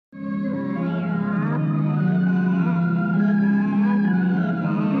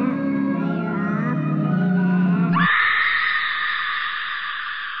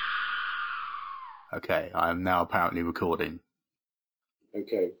I am now apparently recording.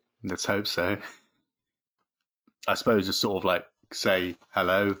 Okay. Let's hope so. I suppose just sort of like say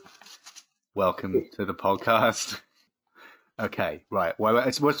hello, welcome to the podcast. Okay, right. Well,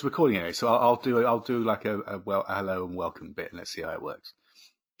 it's recording anyway, so I'll do like a hello and welcome bit, and let's see how it works.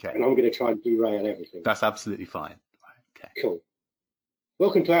 Okay. And I'm going to try and derail everything. That's absolutely fine. Okay. Cool.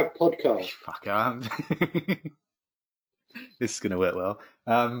 Welcome to our podcast. Fuck on. This is going to work well.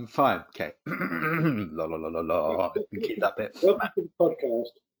 Fine. Okay. La la la la la. Keep that bit. Welcome to the podcast.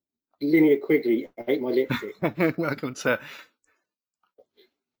 Linnea Quigley ate my lipstick. Welcome to.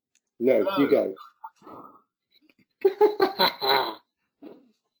 No, you go.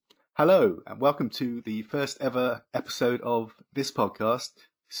 Hello, and welcome to the first ever episode of this podcast,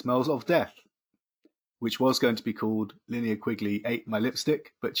 Smells of Death, which was going to be called Linnea Quigley Ate My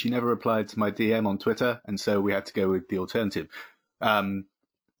Lipstick, but she never replied to my DM on Twitter, and so we had to go with the alternative.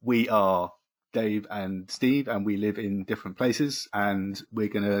 We are Dave and Steve, and we live in different places, and we're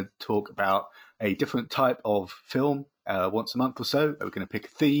going to talk about a different type of film once a month or so. We're going to pick a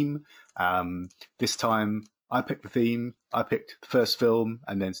theme. This time, I picked the theme, I picked the first film,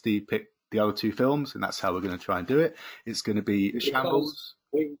 and then Steve picked the other two films, and that's how we're going to try and do it. It's going to be a shambles.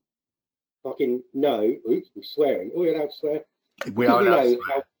 We fucking know. Oops, I'm swearing. Are we allowed to swear? We are allowed to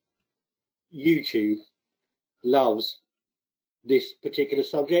swear. How YouTube loves this particular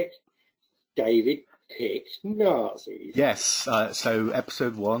subject. David picked Nazis. Yes, so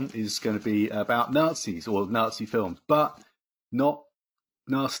episode 1 is going to be about Nazis or Nazi films, but not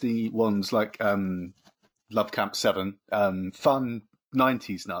nasty ones like Love Camp 7, fun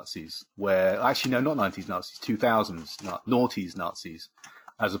 90s Nazis, where, actually no, not 90s Nazis, 2000s, noughties Nazis,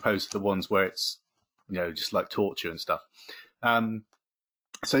 as opposed to the ones where it's, just like torture and stuff.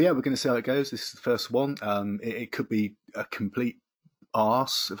 So yeah, we're going to see how it goes. This is the first one. It could be a complete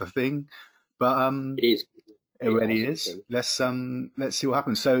arse of a thing, but it is. It really is. Let's see what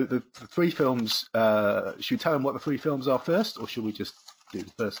happens. So the three films. Should we tell them what the three films are first, or should we just do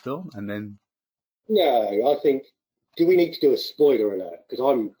the first film and then? No, I think. Do we need to do a spoiler alert? Because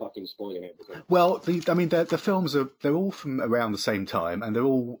I'm fucking spoiling everything. Well, the films they're all from around the same time, and they're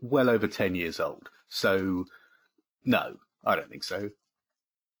all well over 10 years old. So, no, I don't think so.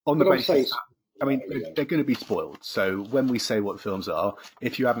 On the basis, they're going to be spoiled. So when we say what the films are,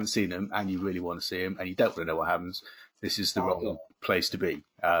 if you haven't seen them and you really want to see them and you don't want to know what happens, this is the wrong place to be.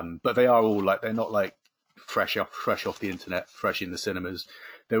 But they are all they're not like fresh off the internet, fresh in the cinemas.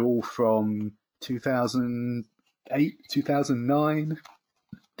 They're all from 2008, 2009.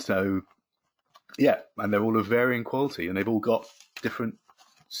 So yeah, and they're all of varying quality, and they've all got different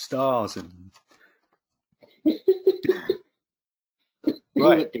stars and.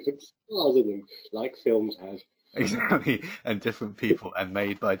 Right, different stars in them, like films have. Exactly, and different people, and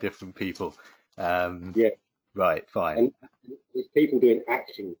made by different people. Yeah. Right, fine. And there's people doing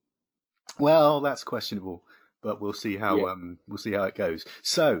acting. Well, that's questionable, but we'll see how it goes.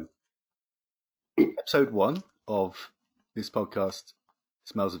 So, episode 1 of this podcast,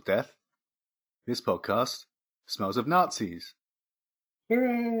 Smells of Death. This podcast, Smells of Nazis.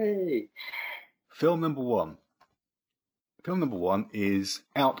 Hooray! Film number 1. Film number 1 is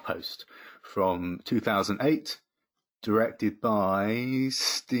Outpost from 2008, directed by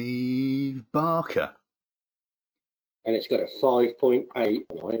Steve Barker. And it's got a 5.8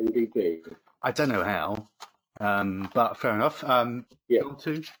 on IMDb. I don't know how, but fair enough. Film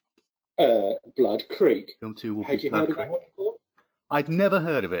 2? Blood Creek. Film 2 will Had be you Blood heard of Creek. that one before? I'd never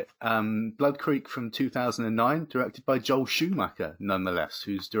heard of it. Blood Creek from 2009, directed by Joel Schumacher, nonetheless,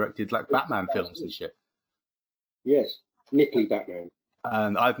 who's directed like Batman films and shit. Yes. Nippy Batman.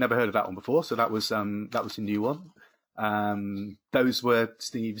 And I've never heard of that one before, so that was a new one. Those were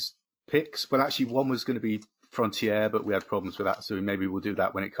Steve's picks. Well, actually, one was going to be Frontier, but we had problems with that, so maybe we'll do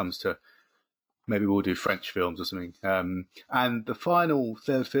that when it comes to. Maybe we'll do French films or something. And the final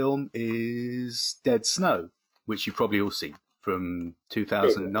third film is Dead Snow, which you've probably all seen, from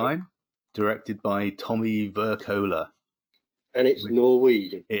 2009, directed by Tommy Wirkola. And it's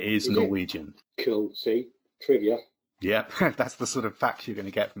Norwegian. It is Norwegian. Cool. See? Trivia. Yeah, that's the sort of facts you're going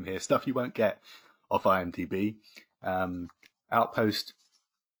to get from here. Stuff you won't get off IMDb. Outpost.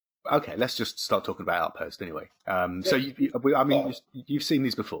 Okay, let's just start talking about Outpost anyway. So, you've seen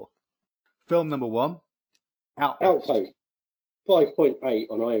these before. Film number 1, Outpost. 5.8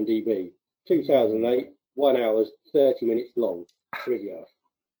 on IMDb. 2008, 1 hour, 30 minutes long. Trivia.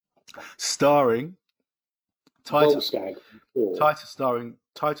 Starring Titus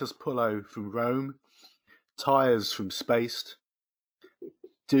Titus Pullo from Rome, Tyres from Spaced,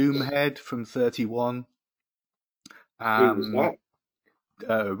 Doomhead from 31, Who was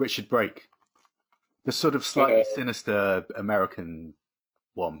that? Richard Brake. The sort of slightly sinister American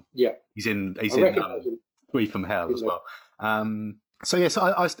one. Yeah. He's in Three from Hell as well. So yes,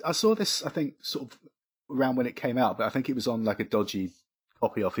 I saw this, I think, sort of around when it came out, but I think it was on like a dodgy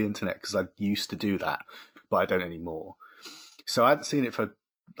copy off the internet because I used to do that, but I don't anymore. So I hadn't seen it for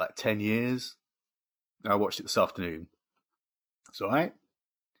like 10 years. I watched it this afternoon. It's all right.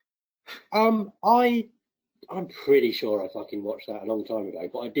 I'm pretty sure I fucking watched that a long time ago,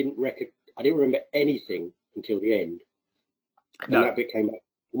 but I didn't remember anything until the end. And that bit came back.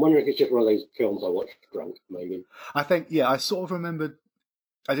 I'm wondering if it's just one of those films I watched drunk, maybe. I think, yeah, I sort of remembered.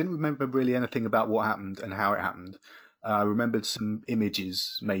 I didn't remember really anything about what happened and how it happened. I remembered some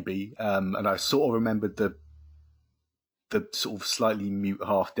images, maybe, and I sort of remembered the sort of slightly mute,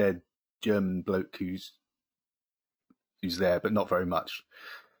 half-dead German bloke who's there, but not very much.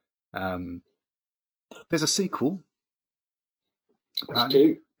 There's a sequel.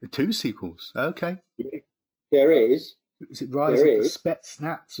 Two. Two sequels. Okay. Yeah. There is. Is it Rise of the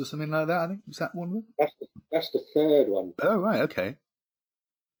Spetsnaz or something like that? I think, is that one of them? That's the third one. Oh right, okay.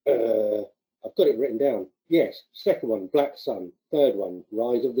 I've got it written down. Yes, second one, Black Sun. Third one,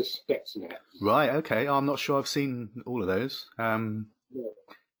 Rise of the Spetsnaz. Right, okay. I'm not sure I've seen all of those.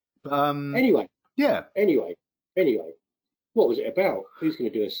 Anyway. Yeah. Anyway. What was it about? Who's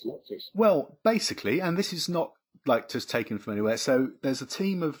going to do a synopsis? Well, basically, and this is not like just taken from anywhere. So there's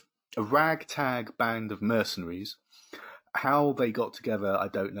a ragtag band of mercenaries. How they got together, I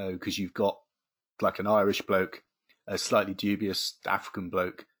don't know, because you've got like an Irish bloke, a slightly dubious African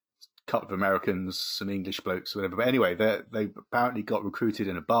bloke, a couple of Americans, some English blokes, whatever. But anyway, they apparently got recruited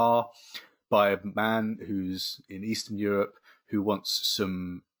in a bar by a man who's in Eastern Europe who wants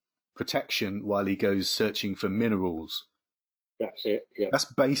some protection while he goes searching for minerals. That's it. Yeah. That's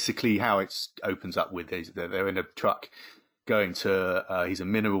basically how it opens up with. They're in a truck going to. He's a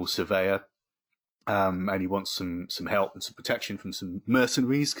mineral surveyor. And he wants some help and some protection from some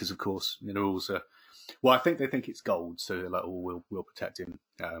mercenaries because, of course, minerals are. Well, I think they think it's gold, so they're like, "Oh, we'll protect him."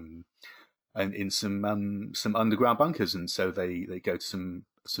 And in some underground bunkers, and so they go to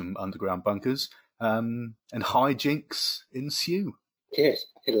some underground bunkers, and hijinks ensue. Yes,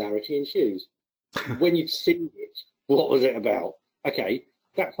 hilarity ensues. When you've seen it, what was it about? Okay,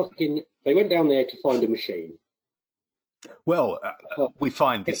 they went down there to find a machine. Well, we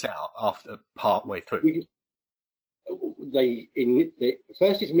find this out after part way through.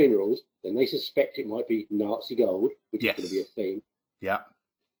 First it's minerals, then they suspect it might be Nazi gold, which is going to be a theme. Yeah.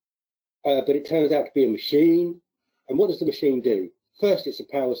 But it turns out to be a machine. And what does the machine do? First, it's a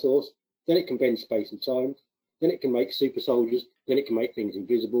power source. Then it can bend space and time. Then it can make super soldiers. Then it can make things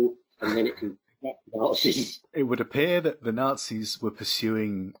invisible. And then it can attack Nazis. It would appear that the Nazis were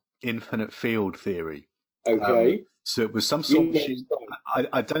pursuing infinite field theory. Okay. So it was some sort of machine.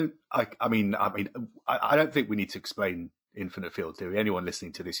 I don't think we need to explain infinite field theory. Anyone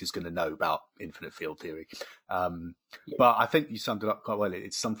listening to this is going to know about infinite field theory. But I think you summed it up quite well.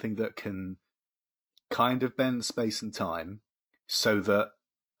 It's something that can kind of bend space and time so that,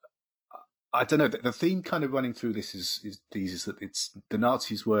 I don't know, the theme kind of running through this is that it's the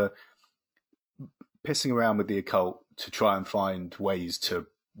Nazis were pissing around with the occult to try and find ways to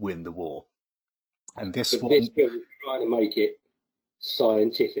win the war. And this film is trying to make it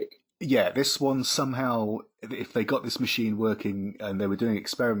scientific. Yeah, this one somehow, if they got this machine working and they were doing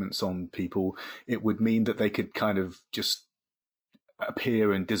experiments on people, it would mean that they could kind of just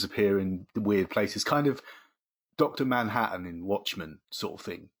appear and disappear in weird places, kind of Dr. Manhattan in Watchmen sort of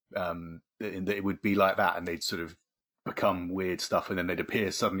thing. In that it would be like that, and they'd sort of become weird stuff, and then they'd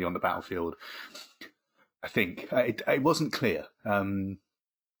appear suddenly on the battlefield. I think it wasn't clear. I'm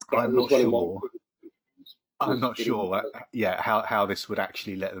not sure. I'm not sure. How this would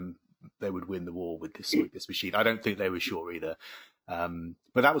actually let them. They would win the war with this machine. I don't think they were sure either.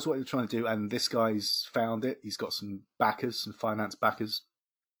 But that was what they were trying to do, and this guy's found it. He's got some backers, some finance backers,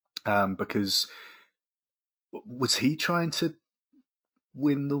 because was he trying to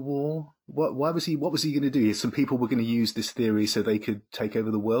win the war? What was he going to do? Some people were going to use this theory so they could take over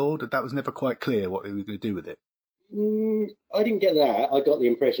the world. That was never quite clear what they were going to do with it. I didn't get that. I got the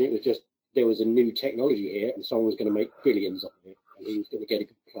impression it was just there was a new technology here, and someone was going to make billions of it, and he was going to get a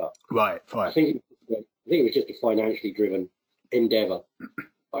good cut. Right. I think it was just a financially driven endeavour.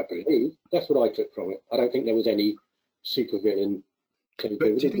 I believe that's what I took from it. I don't think there was any supervillain to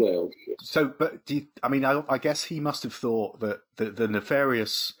do with the world. So, but I guess he must have thought that the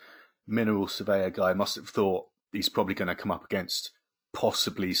nefarious mineral surveyor guy must have thought he's probably going to come up against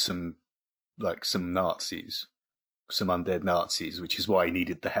possibly some Nazis, some undead Nazis, which is why he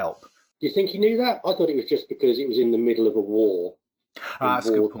needed the help. Do you think he knew that? I thought it was just because it was in the middle of a war. That's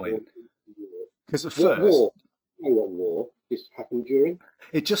a good point. Because at What first, war? What war this happened during?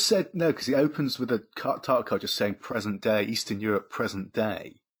 it just said no, because it opens with a title card just saying present day, Eastern Europe, present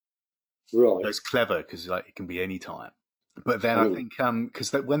day. Right. It's clever because like it can be any time. But then I think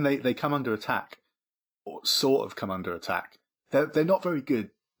because when they come under attack, or sort of come under attack, they're not very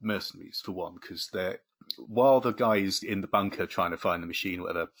good mercenaries for one, because while the guy's in the bunker trying to find the machine, or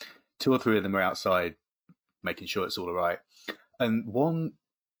whatever, 2 or 3 of them are outside making sure it's all right, and one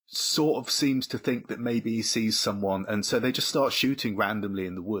sort of seems to think that maybe he sees someone, and so they just start shooting randomly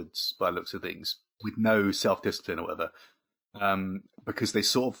in the woods by the looks of things with no self-discipline or whatever. Because they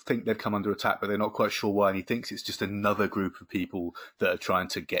sort of think they've come under attack, but they're not quite sure why, and he thinks it's just another group of people that are trying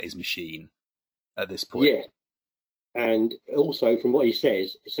to get his machine at this point. Yeah. And also, from what he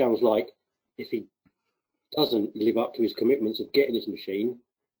says, it sounds like if he doesn't live up to his commitments of getting his machine,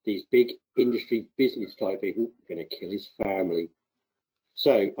 these big industry business type people are going to kill his family.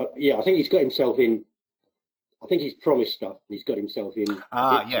 So, I think he's got himself in. I think he's promised stuff, and he's got himself in.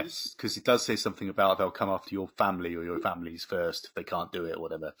 Yes, because it does say something about they'll come after your family or your families first if they can't do it or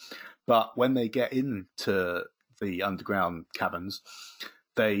whatever. But when they get into the underground caverns,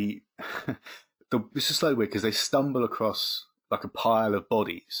 this is so weird because they stumble across like a pile of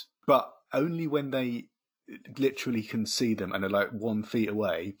bodies, but only when they literally can see them and are like 1 feet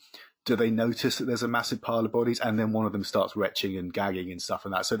away do they notice that there's a massive pile of bodies, and then one of them starts retching and gagging and stuff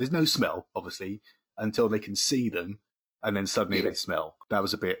and that. So there's no smell, obviously, until they can see them, and then suddenly they smell. That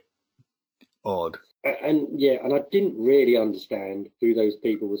was a bit odd. And I didn't really understand who those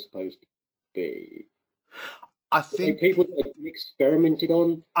people were supposed to be. I think people that had been experimented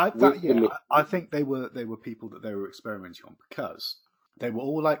on. I think they were people that they were experimenting on, because they were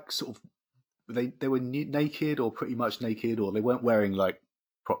all like sort of they were naked or pretty much naked, or they weren't wearing like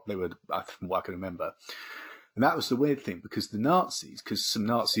they were, from what I can remember. And that was the weird thing, because some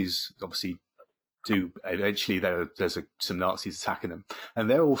Nazis obviously do eventually. There's some Nazis attacking them, and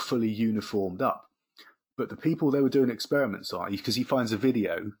they're all fully uniformed up. But the people they were doing experiments on, because he finds a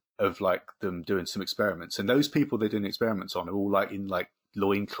video of like them doing some experiments, and those people they're doing experiments on are all like in like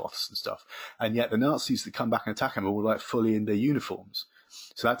loincloths and stuff, and yet the Nazis that come back and attack them are all like fully in their uniforms.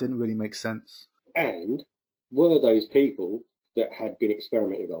 So that didn't really make sense. And were those people that had been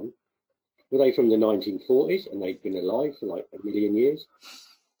experimented on, were they from the 1940s and they'd been alive for like 1 million years?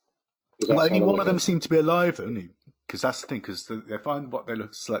 Well, only one of them seemed to be alive, only, because that's the thing, because they find what they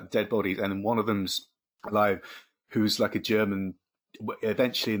look like dead bodies, and one of them's alive, who's like a German.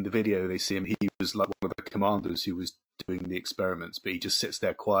 Eventually in the video they see him, he was like one of the commanders who was doing the experiments, but he just sits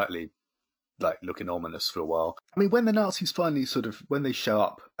there quietly, like looking ominous for a while. I mean, when the Nazis finally when they show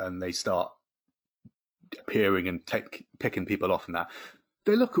up and they start appearing and picking people off and that,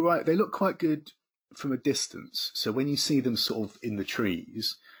 they look all right. They look quite good from a distance. So when you see them sort of in the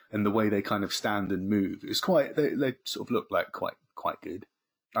trees and the way they kind of stand and move, it's quite. They sort of look like quite good.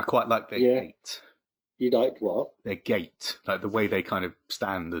 I quite like their gait. You liked what? Their gait, like the way they kind of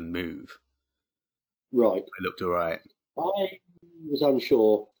stand and move. Right. They looked all right. I was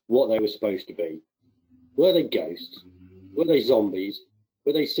unsure what they were supposed to be. Were they ghosts? Were they zombies?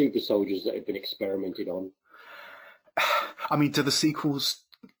 Were they super soldiers that had been experimented on? I mean, do the sequels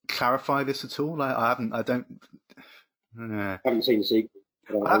clarify this at all? I haven't seen the sequel.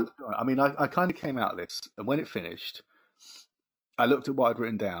 I mean, I kind of came out of this, and when it finished, I looked at what I'd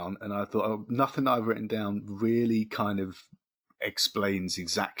written down, and I thought, nothing I've written down really kind of explains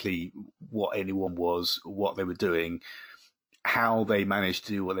exactly what anyone was, what they were doing, how they managed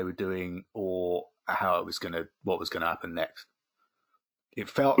to do what they were doing, or what was going to happen next. It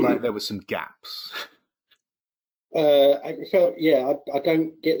felt like there were some gaps. I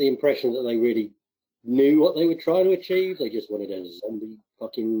don't get the impression that they really knew what they were trying to achieve. They just wanted a zombie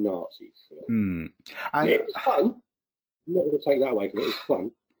fucking Nazi film. It was fun. I'm not going to take that away from it. It was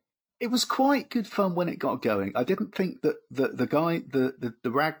fun. It was quite good fun when it got going. I didn't think that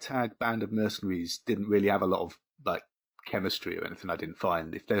the ragtag band of mercenaries didn't really have a lot of like chemistry or anything. I didn't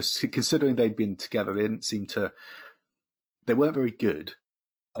find, considering they'd been together, they weren't very good,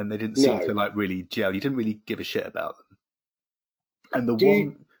 and they didn't seem to like really gel. You didn't really give a shit about them.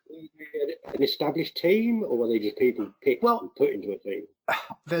 And an established team, or were they just people picked and put into a team?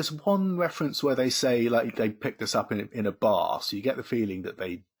 There's one reference where they say like they picked us up in a bar, so you get the feeling that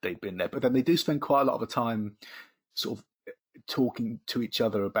they'd been there. But then they do spend quite a lot of the time sort of talking to each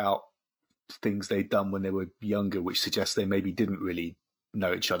other about things they'd done when they were younger, which suggests they maybe didn't really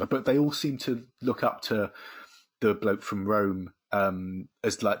know each other. But they all seem to look up to the bloke from Rome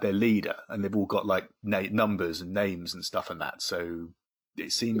as like their leader, and they've all got like numbers and names and stuff and that. So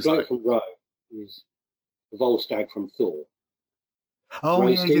it seems the bloke from Rome is Volstagg from Thor. Oh,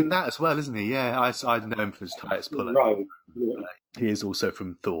 yeah, he's in that as well, isn't he? Yeah, I know him for his Titus Pullo. Right. He is also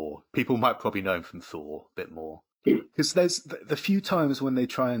from Thor. People might probably know him from Thor a bit more. Because there's the few times when they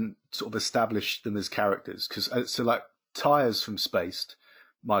try and sort of establish them as characters. Because so like Tyres from Spaced,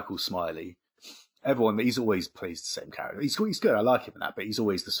 Michael Smiley, everyone, he's always plays the same character. He's good. I like him in that, but he's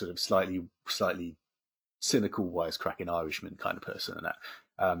always the sort of slightly cynical, wisecracking Irishman kind of person. And that.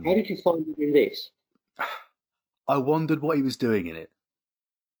 How did you find him in this? I wondered what he was doing in it.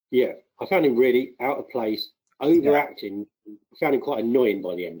 Yeah, I found him really out of place, overacting. I found him quite annoying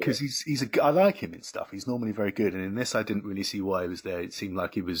by the end. Because I like him in stuff. He's normally very good, and in this, I didn't really see why he was there. It seemed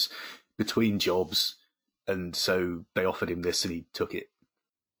like he was between jobs, and so they offered him this, and he took it.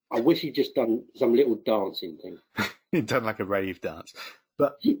 I wish he'd just done some little dancing thing. He'd done like a rave dance.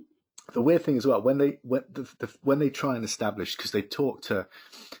 But the weird thing as well, when they try and establish, because they talk to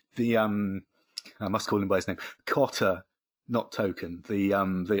the I must call him by his name, Cotter, not Token, the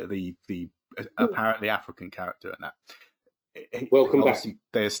apparently African character in that. Welcome back.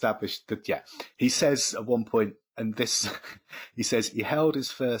 They established that, yeah. He says at one point, and this, he says he held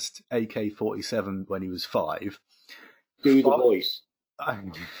his first AK-47 when he was 5. Do the voice.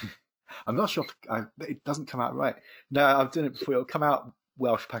 I'm not sure. It doesn't come out right. No, I've done it before. It'll come out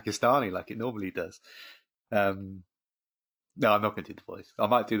Welsh Pakistani like it normally does. No, I'm not going to do the voice. I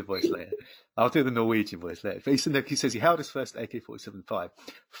might do the voice later. I'll do the Norwegian voice later. But he says he held his first AK-47 5,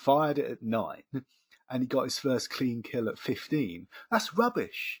 fired it at 9, and he got his first clean kill at 15. That's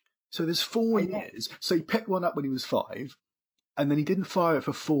rubbish. So there's 4 years. So he picked one up when he was 5, and then he didn't fire it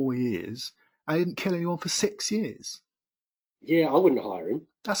for 4 years, and he didn't kill anyone for 6 years. Yeah, I wouldn't hire him.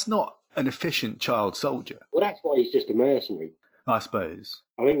 That's not an efficient child soldier. Well, that's why he's just a mercenary. I suppose.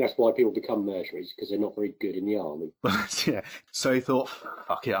 I think that's why people become mercenaries, because they're not very good in the army. Yeah. So he thought,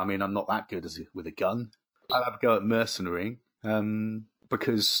 fuck it, I mean, I'm not that good with a gun. I'll have a go at mercenarying,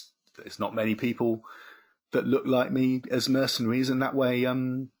 because there's not many people that look like me as mercenaries, and that way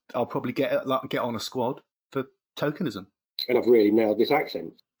I'll probably get on a squad for tokenism. And I've really nailed this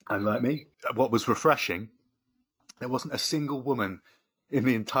accent. And like me, what was refreshing, there wasn't a single woman in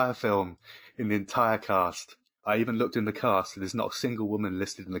the entire film, in the entire cast. I even looked in the cast, and there's not a single woman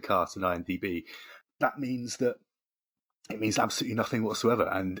listed in the cast in IMDb. That means that it means absolutely nothing whatsoever.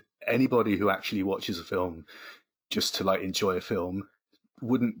 And anybody who actually watches a film just to like enjoy a film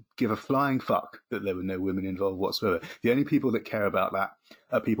wouldn't give a flying fuck that there were no women involved whatsoever. The only people that care about that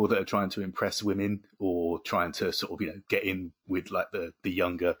are people that are trying to impress women or trying to sort of, get in with like the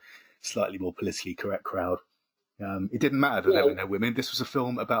younger, slightly more politically correct crowd. It didn't matter that there were no women. This was a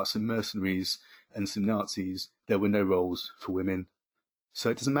film about some mercenaries and some Nazis. There were no roles for women,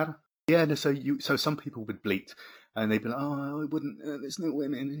 so it doesn't matter. Yeah, no. So some people would bleat, and they'd be like, "Oh, it wouldn't. There's no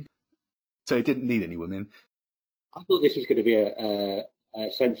women." So it didn't need any women. I thought this was going to be a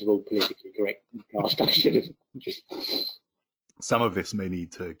sensible, politically correct cast. I should have just. Some of this may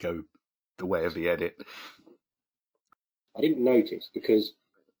need to go the way of the edit. I didn't notice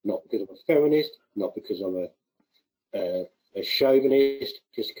not because I'm a feminist, not because I'm a chauvinist,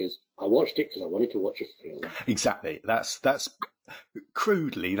 just because I watched it because I wanted to watch a film. Exactly. That's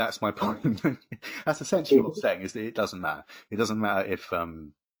crudely, that's my point. That's essentially what I'm saying, is that it doesn't matter. It doesn't matter if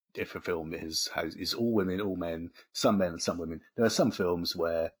a film is all women, all men, some men and some women. There are some films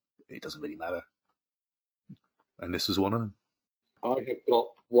where it doesn't really matter. And this was one of them. I have got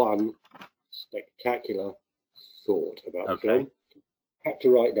one spectacular thought about the film. Had to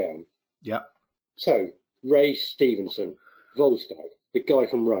write down. Yeah. So, Ray Stevenson, Volstagg, the guy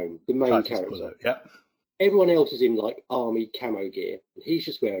from Rome, the main character. Yeah. Everyone else is in like army camo gear, and he's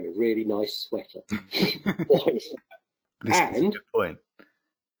just wearing a really nice sweater. Why is that? This is a good point.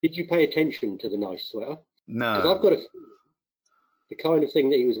 Did you pay attention to the nice sweater? No. Because I've got the kind of thing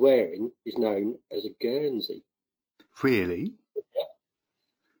that he was wearing is known as a Guernsey. Really? Yeah.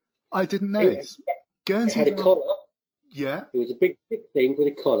 I didn't know. Guernsey had a collar. Yeah. It was a big thing with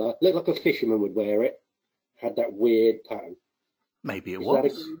a collar. Looked like a fisherman would wear it. Had that weird pattern. Maybe it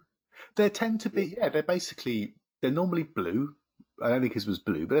was. They tend to be, they're normally blue. I don't think his was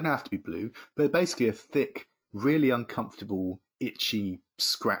blue, but they don't have to be blue. But they're basically a thick, really uncomfortable, itchy,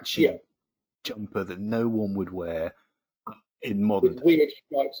 scratchy jumper that no one would wear in modern with weird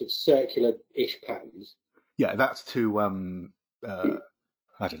stripes of circular-ish patterns. Yeah, that's to, I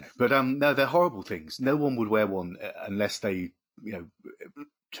don't know. But no, they're horrible things. No one would wear one unless they,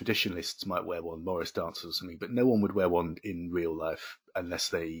 traditionalists might wear one, Morris dancers or something, but no one would wear one in real life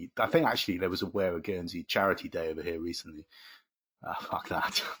unless I think actually there was a Wear a Guernsey charity day over here recently. Fuck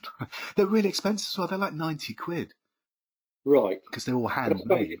that. They're really expensive as well. They're like 90 quid. Right. Because they're all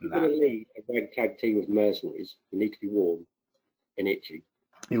handmade. If you're going to lead a red tag team of mercenaries, you need to be warm. and itchy.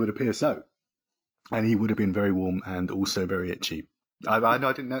 It would appear so. And he would have been very warm and also very itchy. I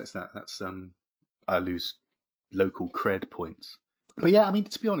didn't notice that. That's I lose local cred points. But yeah, I mean,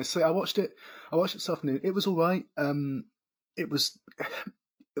 to be honest, so I watched it this afternoon. It was all right. It was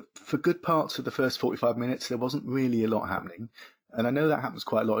for good parts of the first 45 minutes. There wasn't really a lot happening, and I know that happens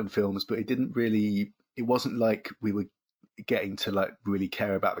quite a lot in films. But it wasn't like we were getting to like really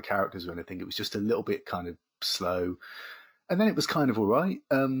care about the characters or anything. It was just a little bit kind of slow, and then it was kind of all right.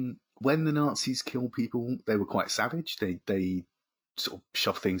 When the Nazis killed people, they were quite savage. They sort of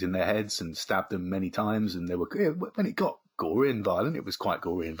shoved things in their heads and stabbed them many times, and when it got gory and violent, it was quite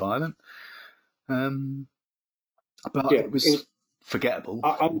gory and violent. But it was forgettable.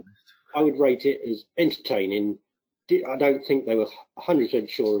 I would rate it as entertaining. I don't think they were 100%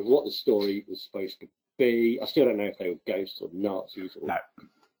 sure of what the story was supposed to be. I still don't know if they were ghosts or Nazis. No.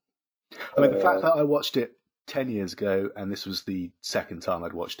 I mean, the fact that I watched it 10 years ago, and this was the second time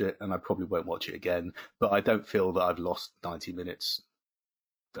I'd watched it, and I probably won't watch it again, but I don't feel that I've lost 90 minutes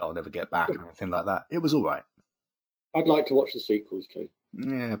that I'll never get back or anything like that. It was all right. I'd like to watch the sequels too.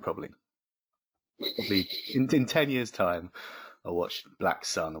 Yeah, probably. In 10 years' time, I'll watch Black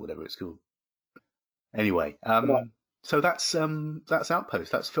Sun or whatever it's called. Anyway, so that's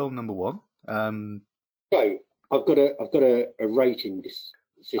Outpost. That's film number one. So I've got a rating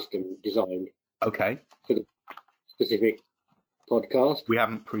system designed. Okay. For the specific podcast. We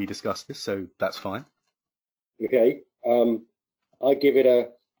haven't pre-discussed this, so that's fine. Okay. I give it a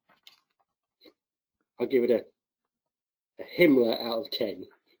Himmler out of 10.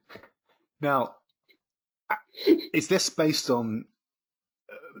 Now, is this based on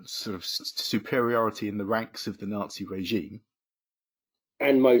sort of superiority in the ranks of the Nazi regime?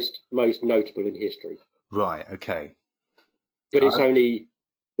 And most notable in history. Right. Okay. But it's only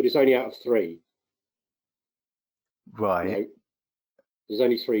out of 3. Right. You know, there's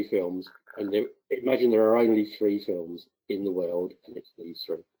only 3 films, and imagine there are only 3 films in the world, and it's these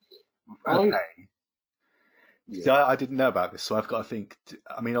 3. Okay. Yeah. So I didn't know about this, so I've got to think.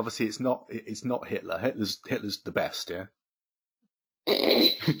 I mean, obviously, it's not Hitler. Hitler's the best, yeah.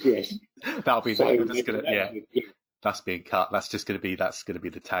 Yes. That'll be. So just gonna, yeah. That's being cut. That's going to be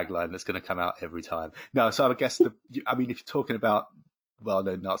the tagline that's going to come out every time. No, so I guess I mean, if you're talking about no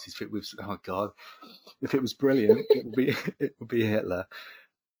Nazis fit with, oh god, if it was brilliant, it would be Hitler.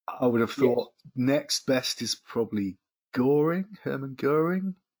 I would have thought next best is probably Göring, Hermann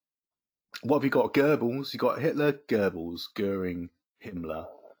Göring. What have you got? Goebbels. You got Hitler, Goebbels, Göring, Himmler.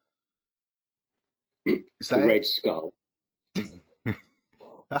 Is that the Red Skull?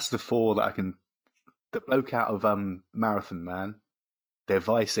 That's the 4 that I can. The bloke out of Marathon Man, Der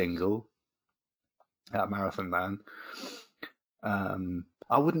Weissengel, out of Marathon Man. I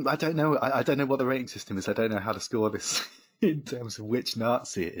don't know. I don't know what the rating system is. I don't know how to score this in terms of which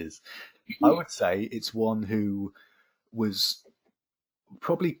Nazi it is. I would say it's one who was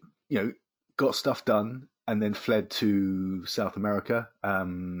probably, got stuff done and then fled to South America.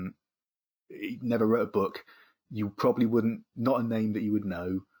 He never wrote a book. You probably wouldn't, not a name that you would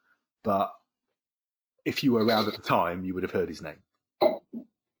know, but if you were around at the time, you would have heard his name.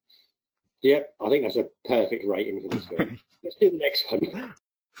 Yeah, I think that's a perfect rating for this film. Let's do the next one.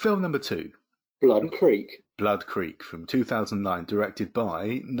 Film number 2. Blood Creek. Blood Creek from 2009, directed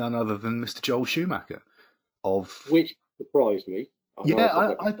by none other than Mr. Joel Schumacher. Which surprised me.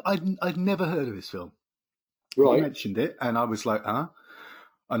 I'd never heard of this film. Right. You mentioned it, and I was like, huh?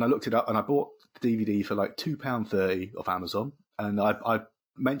 And I looked it up, and I bought the DVD for like £2.30 off Amazon, and I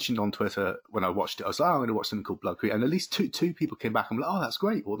mentioned on Twitter when I watched it, I was like, I'm going to watch something called Blood Creek, and at least two people came back and were like, oh, that's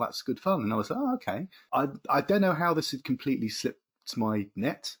great, well, that's good fun, and I was like, oh, okay. I don't know how this had completely slipped my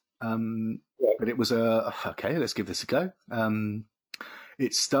net, but it was okay, let's give this a go.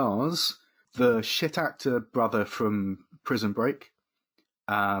 It stars the shit actor brother from Prison Break.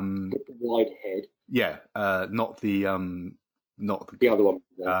 With the wide head. Yeah, not the other one.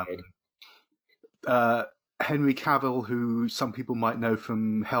 Henry Cavill, who some people might know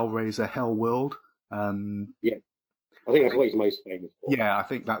from Hellraiser, Hellworld. Yeah, I think that's what he's most famous for. Yeah, I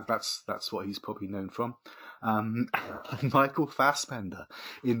think that's what he's probably known from. Michael Fassbender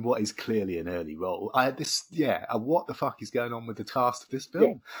in what is clearly an early role. What the fuck is going on with the cast of this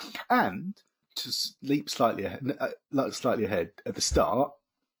film? Yeah. And to leap slightly ahead at the start,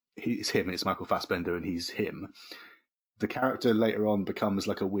 it's him. It's Michael Fassbender, and he's him. The character later on becomes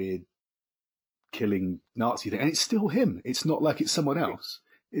like a weird killing Nazi thing, and it's still him. It's not like it's someone else.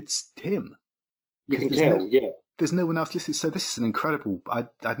 It's him. You can tell, There's no one else listed. So this is an incredible.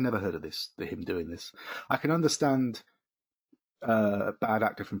 I'd never heard of this. Him doing this. I can understand a bad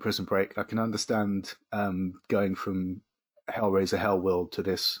actor from Prison Break. I can understand going from Hellraiser Hellworld to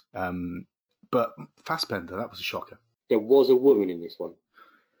this. But Fassbender, that was a shocker. There was a woman in this one.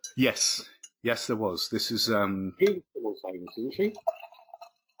 Yes, there was. This is. She was someone famous, isn't she?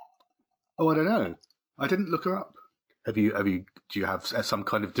 Oh, I don't know. I didn't look her up. Do you have some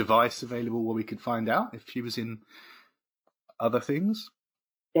kind of device available where we could find out if she was in other things?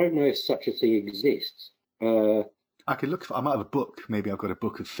 I don't know if such a thing exists. I could look. I might have a book. Maybe I've got a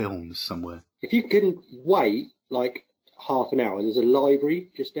book of films somewhere. If you can wait like half an hour, there's a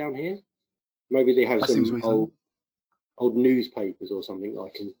library just down here. Maybe they have some old newspapers or something I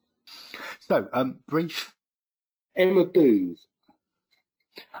can. So, brief. Emma Booth.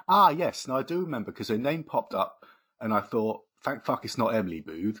 Ah, yes. No, I do remember because her name popped up, and I thought, thank fuck it's not Emily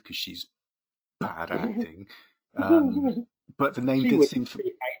Booth because she's bad at acting. But the name did seem.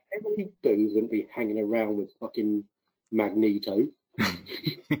 Emily Booth wouldn't be hanging around with fucking Magneto.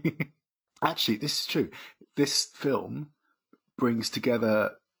 Actually, this is true. This film brings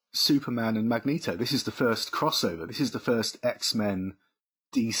together Superman and Magneto. This is the first crossover. This is the first X-Men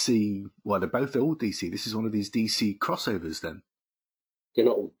DC. Well, they're all DC. This is one of these DC crossovers then. They're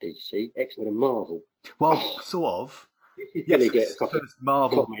not all DC. X-Men and Marvel. Well, sort of. This is going to get a couple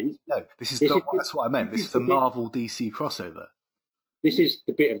Marvel. Comments. No, that's what I meant. This is the Marvel DC crossover. This is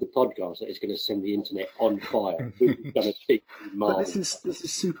the bit of the podcast that is going to send the internet on fire. We're going to speak Marvel. But this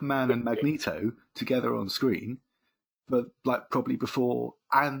is Superman and Magneto together on screen, but like probably before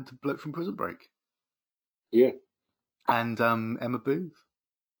and Bloke from Prison Break. Yeah. And Emma Booth.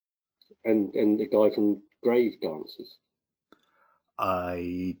 And the guy from Grave Dancers.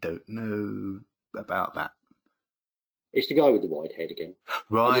 I don't know about that. It's the guy with the white head again.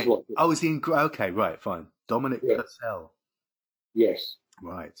 Right. Oh, is he in? Okay, right, fine. Dominic Purcell. Yes.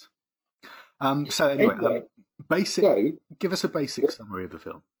 Right. So anyway, give us a basic summary of the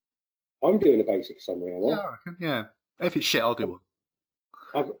film. I'm doing a basic summary. Yeah, I reckon. Yeah. If it's shit, I'll do one.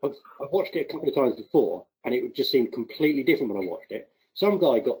 I've watched it a couple of times before, and it just seemed completely different when I watched it. Some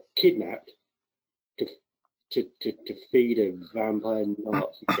guy got kidnapped to feed a vampire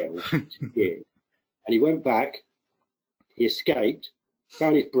Nazi girl and he went back. He escaped,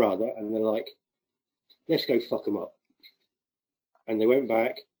 found his brother, and they're like, "Let's go fuck him up." And they went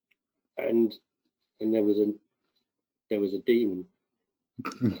back, and there was a demon.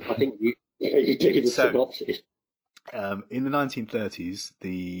 I think you did the synopsis. In the 1930s,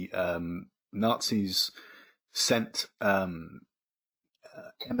 the Nazis sent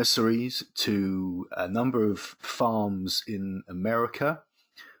emissaries to a number of farms in America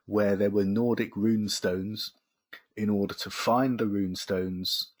where there were Nordic rune stones in order to find the rune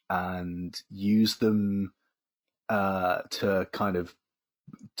stones and use them to kind of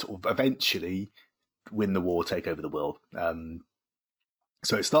sort of eventually win the war, take over the world.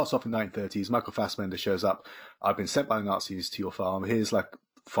 So it starts off in the 1930s. Michael Fassbender shows up. I've been sent by the Nazis to your farm. Here's like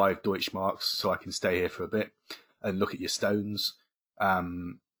 5 Deutschmarks so I can stay here for a bit and look at your stones.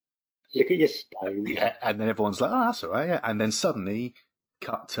 Look at your stones. Yeah, and then everyone's like, "Oh, that's all right." Yeah. And then suddenly,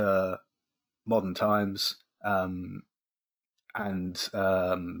 cut to modern times, and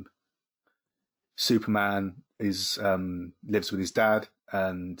Superman lives with his dad,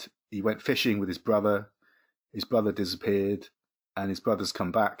 and he went fishing with his brother. His brother disappeared, and his brother's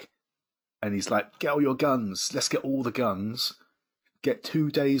come back, and he's like, "Get all your guns. Let's get all the guns. Get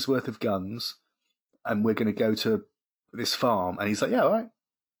 2 days worth of guns, and we're going to go to this farm." And he's like, "Yeah, all right."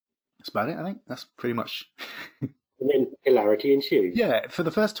 That's about it, I think. That's pretty much. And then hilarity ensues. Yeah, for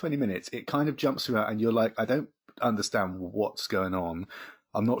the first 20 minutes, it kind of jumps around, and you're like, I don't understand what's going on.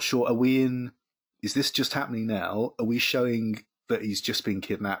 I'm not sure. Is this just happening now? Are we showing that he's just been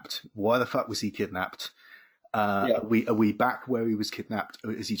kidnapped? Why the fuck was he kidnapped? Are we back where he was kidnapped?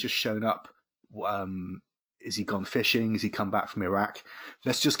 Or is he just shown up? Is he gone fishing? Has he come back from Iraq?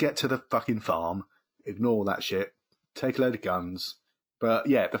 Let's just get to the fucking farm. Ignore all that shit. Take a load of guns. But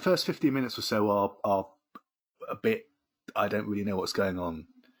yeah, the first 15 minutes or so are a bit. I don't really know what's going on.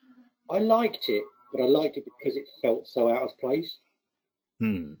 I liked it, but I liked it because it felt so out of place.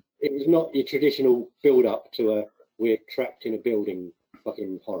 It was not your traditional build-up to a we're trapped in a building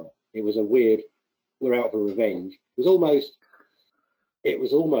fucking horror. It was a weird, we're out for revenge. It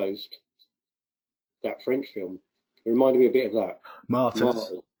was almost that French film. It reminded me a bit of that.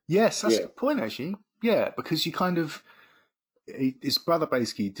 Martyrs. Yes, that's a good point, actually. Yeah, because you kind of... his brother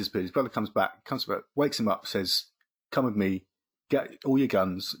basically disappears. His brother comes back, wakes him up, says, "Come with me, get all your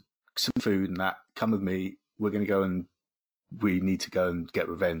guns, some food and that, come with me, we're going to go and we need to go and get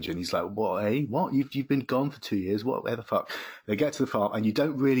revenge." And he's like, "What, eh? What? You've been gone for 2 years? Where the fuck?" They get to the farm and you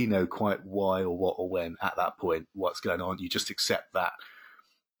don't really know quite why or what or when at that point, what's going on. You just accept that,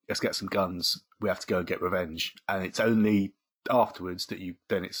 let's get some guns, we have to go and get revenge. And it's only afterwards that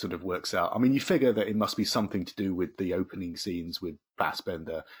then it sort of works out. I mean, you figure that it must be something to do with the opening scenes with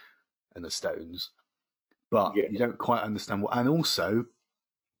Fassbender and the Stones, but you don't quite understand what. And also,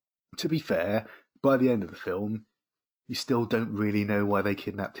 to be fair, by the end of the film, you still don't really know why they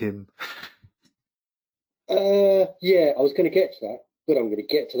kidnapped him. Yeah, I was going to get to that, but I'm going to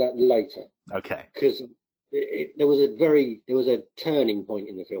get to that later. Okay. Because there was a turning point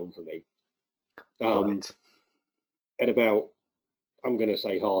in the film for me. Right. At about, I'm going to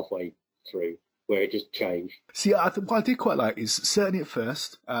say halfway through, where it just changed. See, what I did quite like is certainly at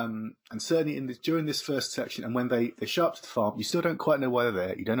first, and certainly during this first section, and when they show up to the farm, you still don't quite know why they're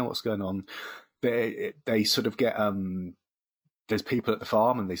there. You don't know what's going on. They sort of get there's people at the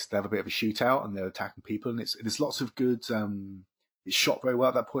farm, and they have a bit of a shootout, and they're attacking people, and there's lots of good. It's shot very well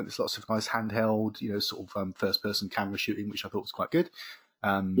at that point. There's lots of nice handheld, sort of first person camera shooting, which I thought was quite good.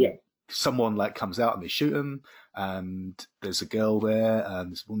 Someone comes out and they shoot them, and there's a girl there,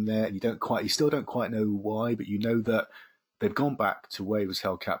 and there's one there, and you still don't quite know why, but you know that they've gone back to where he was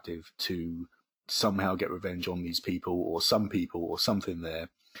held captive to somehow get revenge on these people or something there.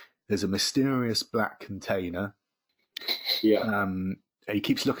 There's a mysterious black container. Yeah. He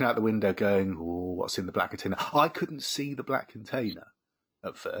keeps looking out the window going, oh, what's in the black container? I couldn't see the black container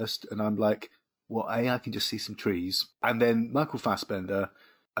at first, and I'm like, well, I can just see some trees. And then Michael Fassbender,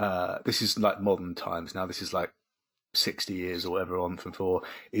 this is like modern times now, this is like 60 years or whatever on from before,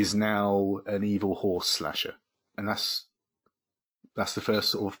 is now an evil horse slasher. And that's the first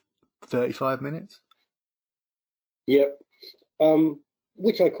sort of 35 minutes. Yep.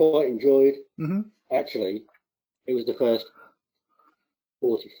 Which I quite enjoyed. Mm-hmm. Actually, it was the first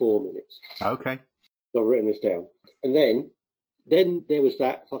 44 minutes. Okay. I've written this down. And then there was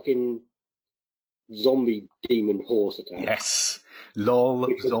that fucking zombie demon horse attack. Yes. LOL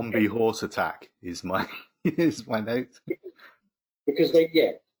zombie horse attack is my note. Because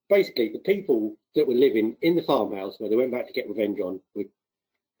basically the people that were living in the farmhouse where they went back to get revenge on were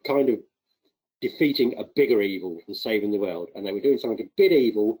kind of defeating a bigger evil and saving the world. And they were doing something a bit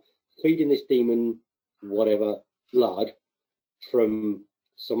evil, feeding this demon, whatever, blood from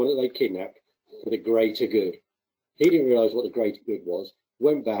someone that they kidnapped for the greater good. He didn't realise what the greater good was,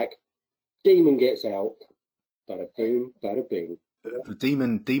 went back, demon gets out, bada boom, bada bing.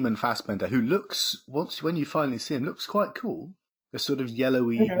 The demon Fassbender, who looks, when you finally see him, looks quite cool. A sort of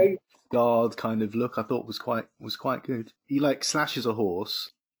yellowy, scarred kind of look I thought was quite good. He slashes a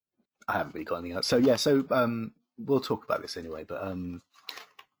horse. I haven't really got anything else. So we'll talk about this anyway, but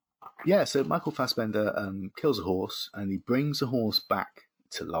so Michael Fassbender kills a horse, and he brings the horse back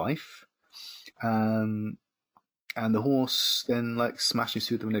to life. And the horse then smashes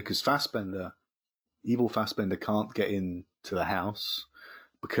through the window because evil Fassbender can't get into the house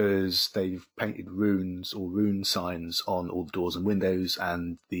because they've painted runes or rune signs on all the doors and windows,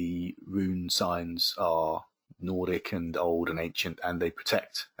 and the rune signs are Nordic and old and ancient, and they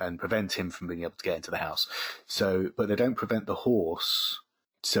protect and prevent him from being able to get into the house. But they don't prevent the horse.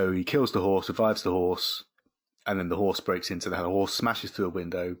 So he kills the horse, revives the horse, and then the horse breaks into the horse, smashes through a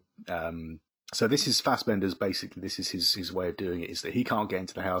window. So this is Fassbender's, basically, this is his way of doing it, is that he can't get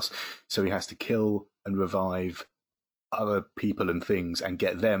into the house, so he has to kill and revive other people and things and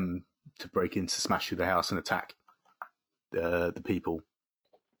get them to break into, smash through the house and attack the people.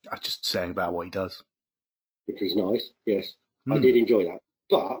 I'm just saying about what he does. Which was nice, yes. I did enjoy that.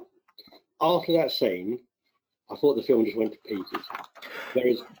 But after that scene, I thought the film just went to pieces.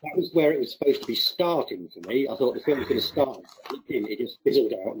 Whereas that was where it was supposed to be starting for me. I thought the film was going to start. It didn't. It just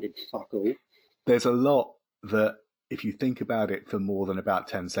fizzled out and did fuck all. There's a lot that, if you think about it for more than about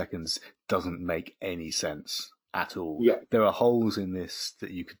 10 seconds, doesn't make any sense at all. Yeah. There are holes in this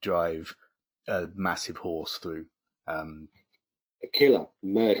that you could drive a massive horse through. A killer,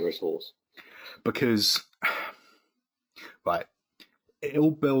 murderous horse. Because, right, it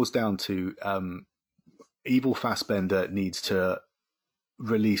all boils down to evil Fassbender needs to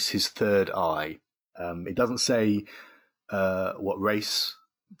release his third eye. It doesn't say what race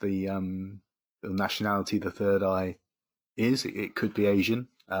the nationality the third eye is. It could be Asian.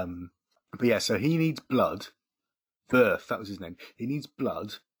 But yeah, so he needs blood. Verth, that was his name. He needs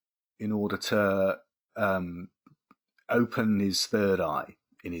blood in order to open his third eye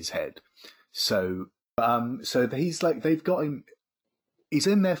in his head. So he's they've got him. He's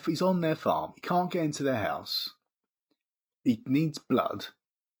on their farm. He can't get into their house. He needs blood.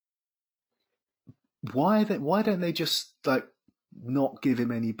 Why don't they just not give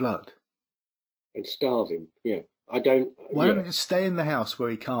him any blood and starve him? Yeah, I don't. Why don't they just stay in the house where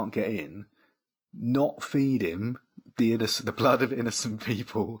he can't get in, not feed him the blood of innocent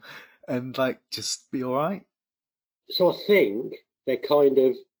people, and just be all right? So I think they're kind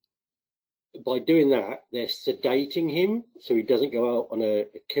of, by doing that, they're sedating him so he doesn't go out on a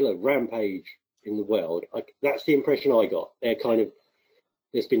killer rampage in the world. That's the impression I got. They're kind of,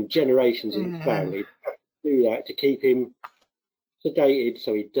 there's been generations in the family that do that to keep him sedated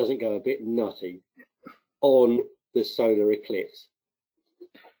so he doesn't go a bit nutty on the solar eclipse,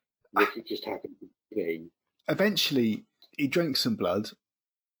 which it just happened to be. Eventually, he drinks some blood.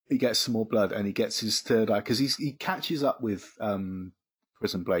 He gets some more blood, and he gets his third eye because he catches up with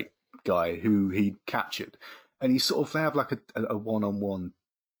Prison Break guy who he captured, and they have like a one-on-one,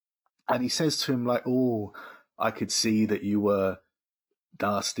 and he says to him like, "Oh, I could see that you were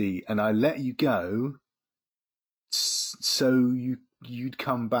nasty, and I let you go so you'd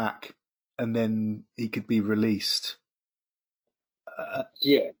come back, and then he could be released."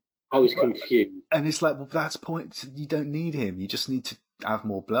 Yeah, I was confused. And it's like, well, that's point. You don't need him. You just need to have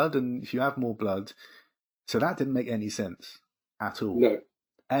more blood, and if you have more blood, so that didn't make any sense at all. No.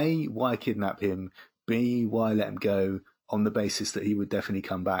 A, why kidnap him? B, why let him go on the basis that he would definitely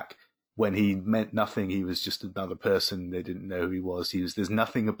come back when he meant nothing? He was just another person. They didn't know who he was. There's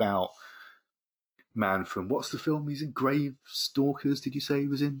nothing about man from, what's the film he's in? Grave Stalkers, did you say he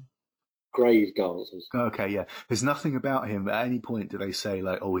was in? Grave Dancers. Okay, yeah. There's nothing about him. At any point do they say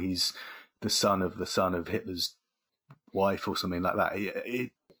like, oh, he's the son of Hitler's wife or something like that?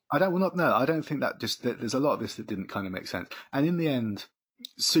 I don't think that there's a lot of this that didn't kind of make sense. And in the end,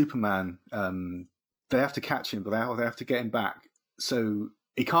 Superman, they have to catch him, but they have to get him back. So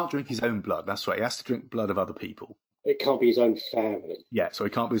he can't drink his own blood. That's right. He has to drink blood of other people. It can't be his own family. Yeah, so he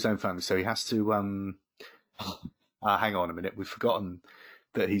can't be his own family. So he has to. Hang on a minute. We've forgotten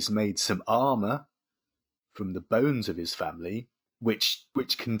that he's made some armor from the bones of his family, which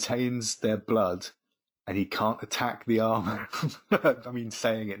contains their blood, and he can't attack the armor. I mean,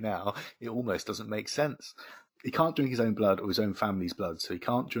 saying it now, it almost doesn't make sense. He can't drink his own blood or his own family's blood, so he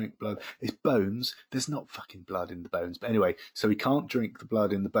can't drink blood. His bones, there's not fucking blood in the bones. But anyway, so he can't drink the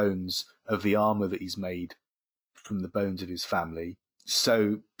blood in the bones of the armor that he's made from the bones of his family.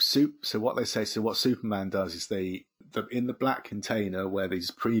 So what they say, so what Superman does is in the black container where his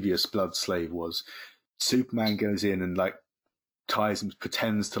previous blood slave was, Superman goes in and like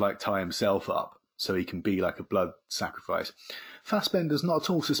pretends to like tie himself up so he can be like a blood sacrifice. Fassbender's not at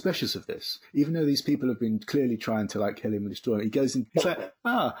all suspicious of this, even though these people have been clearly trying to like kill him and destroy him. He goes and he's like,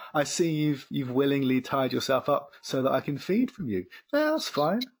 I see you've willingly tied yourself up so that I can feed from you. Yeah, that's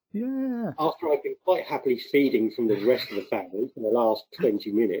fine. Yeah. After I've been quite happily feeding from the rest of the family for the last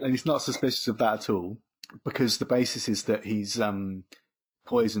 20 minutes. And he's not suspicious of that at all, because the basis is that he's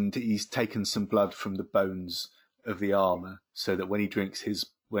poisoned. He's taken some blood from the bones of the armor, so that when he drinks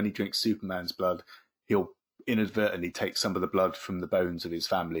Superman's blood, he'll inadvertently take some of the blood from the bones of his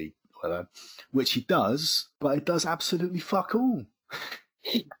family, which he does, but it does absolutely fuck all.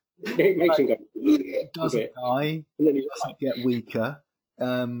 It makes him go. He doesn't die. And then he doesn't get weaker.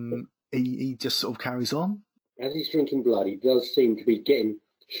 He just sort of carries on. As he's drinking blood, he does seem to be getting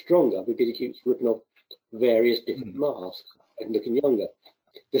stronger because he keeps ripping off various different masks and looking younger.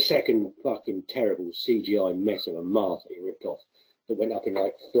 The second fucking terrible CGI mess of a mask that he ripped off that went up in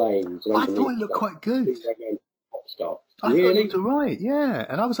like flames. I thought it looked quite good. I thought it looked alright, yeah.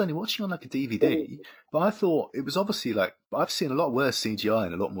 And I was only watching on like a DVD, but I thought it was obviously like, I've seen a lot worse CGI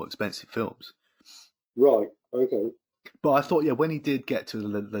in a lot more expensive films. Right, okay. But I thought, yeah, when he did get to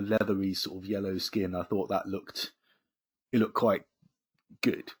the leathery sort of yellow skin, I thought it looked quite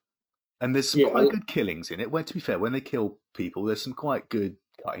good. And there's some quite good killings in it. Well, to be fair, when they kill people, there's some quite good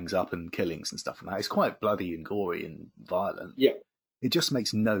cuttings up and killings and stuff like that. It's quite bloody and gory and violent. Yeah. It just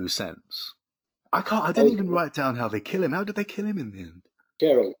makes no sense. I didn't even write down how they kill him. How did they kill him in the end?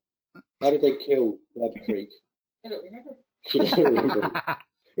 Gerald, how did they kill Blood Creek? I don't remember. She doesn't remember.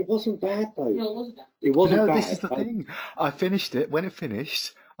 It wasn't bad though. No, it wasn't bad. It wasn't bad. This is the thing. I finished it. When it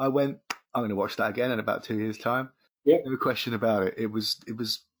finished, I went, I'm going to watch that again in about 2 years' time. Yeah. No question about it. It was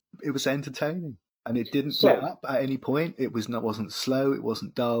entertaining, and it didn't let up at any point. It wasn't slow. It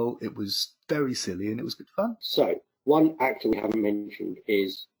wasn't dull. It was very silly, and it was good fun. So one actor we haven't mentioned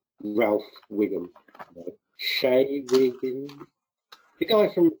is Ralph Wiggum. Shea Wiggum. The guy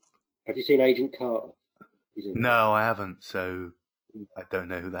from, have you seen Agent Carter? No, I haven't, so I don't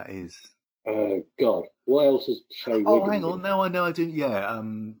know who that is. Oh, God. What else is Shea Wiggum? Oh, hang on. No, I know. I do. Yeah,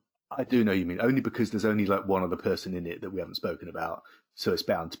 I do know you mean. Only because there's only like one other person in it that we haven't spoken about, so it's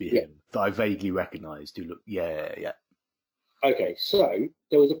bound to be him that I vaguely recognised. Who look? Yeah. Okay, so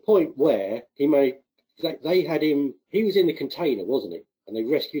there was a point where they had him. He was in the container, wasn't he? And they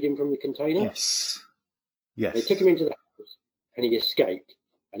rescued him from the container. Yes. They took him into the house, and he escaped,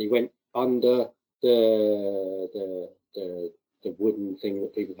 and he went under the wooden thing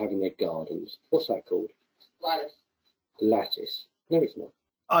that people have in their gardens. What's that called? Lattice. Lattice. No, it's not.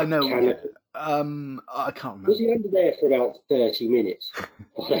 I know. I can't remember. Was he under there for about 30 minutes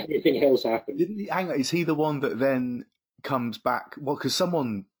while everything else happened? Didn't he? Hang on, is he the one that then comes back? Well, because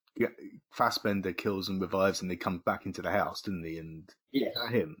someone, Fassbender kills and revives, and they come back into the house, didn't he? And yes.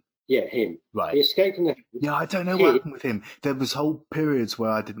 Him. Yeah, him. Right. He escaped from the house. Yeah, I don't know what happened with him. There was whole periods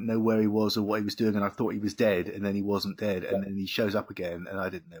where I didn't know where he was or what he was doing, and I thought he was dead, and then he wasn't dead, and then he shows up again, and I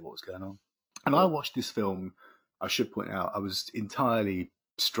didn't know what was going on. And I watched this film, I should point out, I was entirely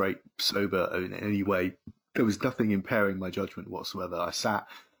straight, sober in any way. There was nothing impairing my judgment whatsoever.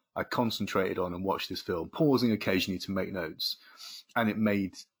 I concentrated on and watched this film, pausing occasionally to make notes. And it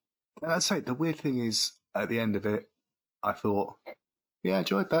made, I'd say the weird thing is, at the end of it, I thought, yeah, I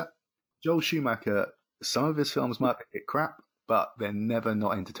enjoyed that. Joel Schumacher, some of his films might be a bit crap, but they're never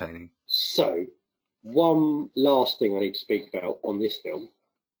not entertaining. So, one last thing I need to speak about on this film,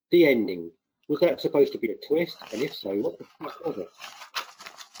 the ending. Was that supposed to be a twist? And if so, what the fuck was it?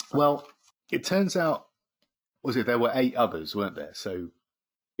 Well, it turns out, there were 8 others, weren't there? So,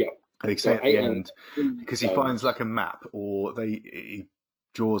 yeah, they say at the end, because he finds like a map, or he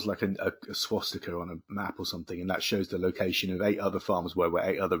draws like a swastika on a map or something, and that shows the location of 8 other farms where were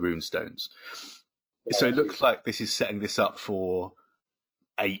 8 other runestones. Yeah, so it looks like this is setting this up for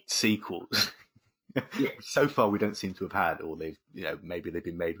 8 sequels. Yeah. So far, we don't seem to have had, or maybe they've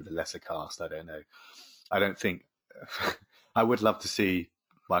been made with a lesser cast. I don't know. I don't think. I would love to see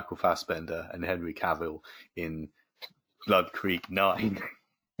Michael Fassbender and Henry Cavill in Blood Creek 9.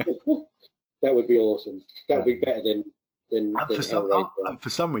 That would be awesome. That would be better than for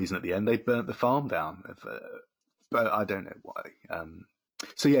some reason, at the end, they burnt the farm down. But I don't know why.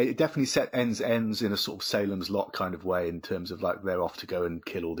 So yeah, it definitely ends in a sort of Salem's Lot kind of way, in terms of like they're off to go and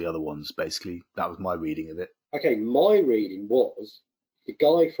kill all the other ones. Basically, that was my reading of it. Okay, my reading was the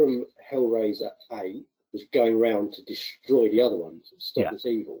guy from Hellraiser 8 was going around to destroy the other ones and stop this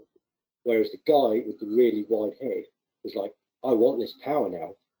evil, whereas the guy with the really wide head was like, "I want this power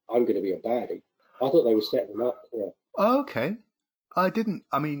now. I'm going to be a baddie." I thought they were setting them up for it. Oh, okay. I didn't.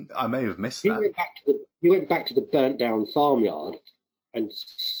 I mean, I may have missed that. He went back to the burnt down farmyard and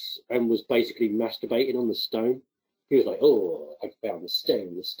was basically masturbating on the stone. He was like, "Oh, I found the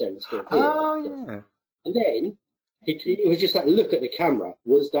stone's still here." Oh, yeah. And then it was just that look at the camera.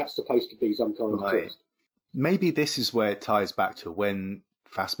 Was that supposed to be some kind of twist? Maybe this is where it ties back to when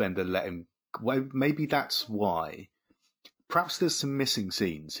Fassbender let him. Well, maybe that's why. Perhaps there's some missing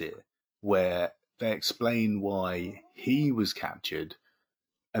scenes here where they explain why he was captured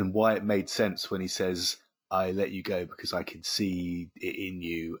and why it made sense when he says, "I let you go because I could see it in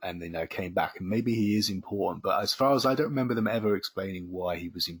you," and then I came back. And maybe he is important, but as far as I don't remember them ever explaining why he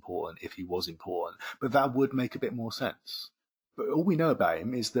was important, if he was important. But that would make a bit more sense. But all we know about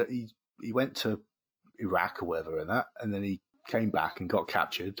him is that he went to Iraq or whatever and then he came back and got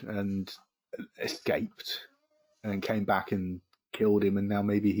captured and escaped, and then came back and killed him, and now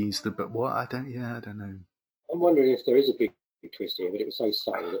maybe he's but what? I don't know. I'm wondering if there is a big twist here, but it was so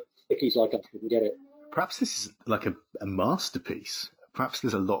subtle that Vicky's like, I couldn't get it. Perhaps this is like a masterpiece. Perhaps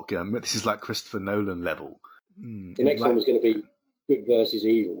there's a lot going. This is like Christopher Nolan level. The next one was going to be good versus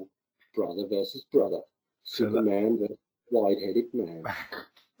evil, brother versus brother, Superman versus wide-headed man.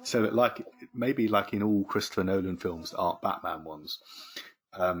 So that maybe like in all Christopher Nolan films that aren't Batman ones,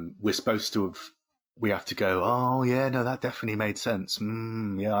 we're supposed to we have to go, "Oh yeah, no, that definitely made sense.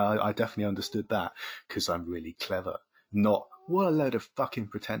 Yeah, I definitely understood that because I'm really clever." Not, what a load of fucking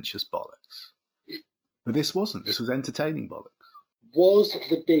pretentious bollocks. But this wasn't. This was entertaining bollocks. Was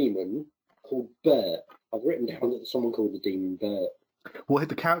the demon called Bert? I've written down that someone called the demon Bert. Well,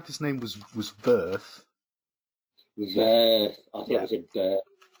 the character's name was Verth. Verth. I thought it said Bert.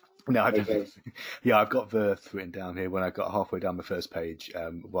 No, I don't. Yeah, I've got Verth written down here. When I got halfway down the first page,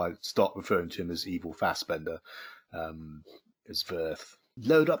 I stopped referring to him as Evil Fassbender, as Verth.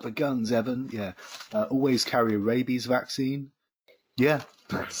 Load up the guns, Evan. Yeah. Always carry a rabies vaccine. Yeah,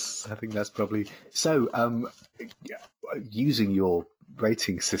 I think that's probably so. Using your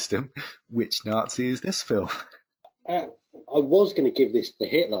rating system, which Nazi is this film? I was going to give this to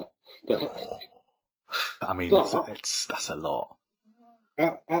Hitler, but I mean, that's a lot.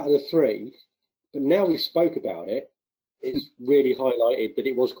 Out of the 3, but now we spoke about it, it's really highlighted that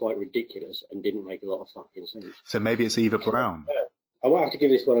it was quite ridiculous and didn't make a lot of fucking sense. So maybe it's Eva Brown. I might have to give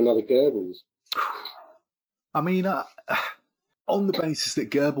this one another Goebbels. I mean, on the basis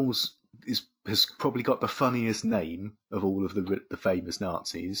that Goebbels has probably got the funniest name of all of the famous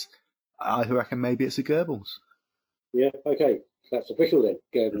Nazis, I reckon maybe it's a Goebbels. Yeah, okay. That's official then.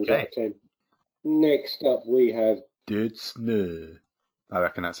 Goebbels out of 10. Next up, we have Dead Snow. I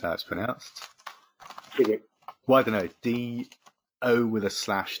reckon that's how it's pronounced. Is it? Well, I don't know. D-O with a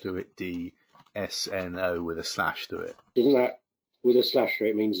slash through it. D-S-N-O with a slash through it. Isn't that with a slash through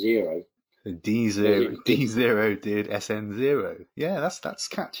it means zero? D0 did SN0. Yeah, that's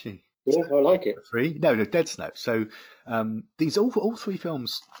catchy. Yeah, I like it. Three? No, Dead Snow. So these all three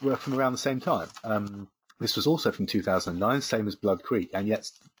films were from around the same time. This was also from 2009, same as Blood Creek, and yet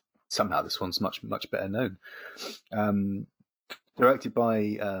somehow this one's much better known. Directed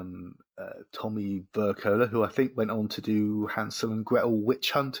by Tommy Wirkola, who I think went on to do Hansel and Gretel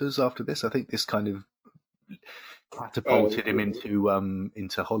Witch Hunters after this. I think this kind of catapulted him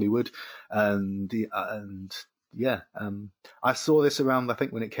into Hollywood, and I saw this around, I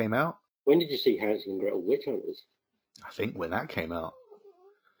think, when it came out. When did you see Hansel and Gretel Witch Hunters? I think when that came out.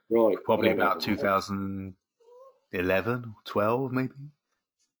 Right. Probably about 2011 or 12, maybe.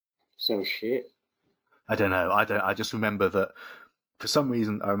 Sounds shit. I don't know. I just remember that for some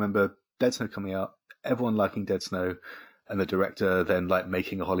reason I remember Dead Snow coming out, everyone liking Dead Snow, and the director then like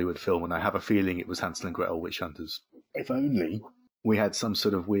making a Hollywood film, and I have a feeling it was Hansel and Gretel Witch Hunters. If only we had some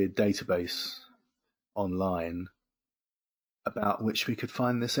sort of weird database online about which we could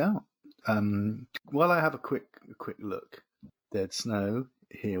find this out. While I have a quick look, Dead Snow,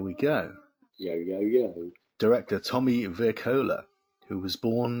 here we go. Yo. Director Tommy Wirkola, who was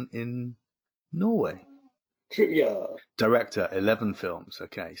born in Norway. Trivia. Director, 11 films.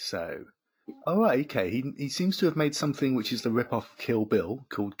 Okay, so... Oh, right, okay. He seems to have made something which is the rip-off Kill Bill,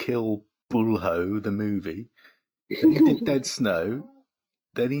 called Kill Bullho, the movie. Then he did Dead Snow.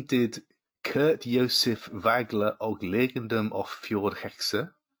 Then he did Kurt Josef Wagler og Legendom of Fjordhexe.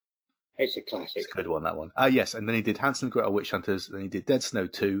 It's a classic. It's a good one, that one. Yes, and then he did Hansel and Gretel Witch Hunters. Then he did Dead Snow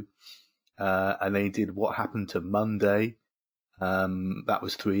 2. And then he did What Happened to Monday. That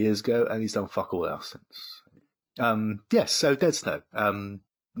was 3 years ago, and he's done fuck all else since. Yes, so Dead Snow.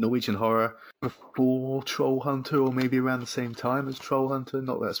 Norwegian horror before Troll Hunter, or maybe around the same time as Troll Hunter.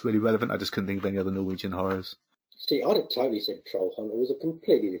 Not that that's really relevant. I just couldn't think of any other Norwegian horrors. See, I'd have totally said Troll Hunter was a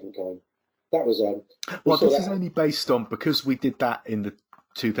completely different time. That was well, this is only based on, because we did that in the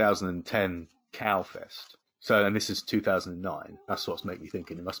 2010 Cowfest. So, and this is 2009. That's what's making me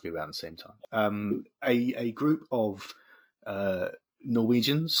thinking it must be around the same time. A group of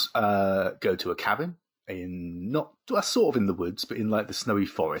Norwegians go to a cabin in sort of in the woods, but in like the snowy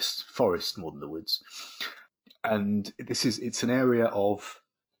forest more than the woods. And it's an area of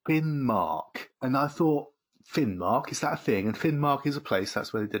Finnmark. And I thought, Finnmark, is that a thing? And Finnmark is a place,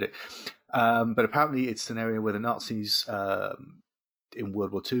 that's where they did it. But apparently it's an area where the Nazis in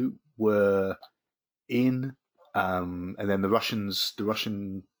World War II were in, and then the Russian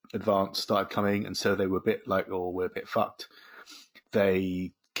advance started coming, and so they were a bit like, we're a bit fucked.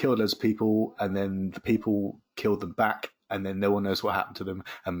 They killed loads of people, and then the people killed them back, and then no one knows what happened to them,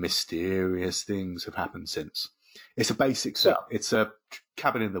 and mysterious things have happened since. It's a basic setup. It's a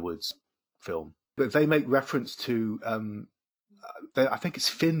cabin in the woods film. But they make reference to, I think it's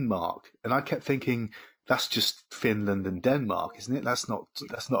Finnmark, and I kept thinking that's just Finland and Denmark, isn't it? That's not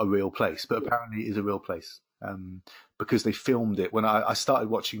a real place, but apparently it is a real place. Because they filmed it when I started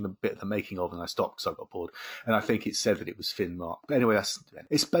watching the bit of the making of, and I stopped because I got bored. And I think it said that it was Finnmark. But anyway,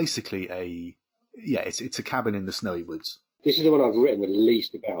 it's basically it's a cabin in the snowy woods. This is the one I've written the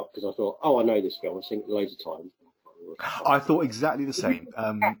least about, because I thought, I know this film. I've seen it loads of times. I thought exactly the same.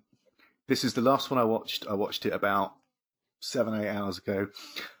 This is the last one I watched. I watched it about 7-8 hours ago.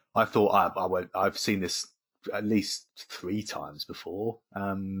 I thought I've seen this at least 3 times before.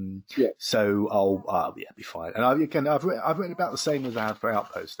 So I'll be fine. And I've written about the same as I have for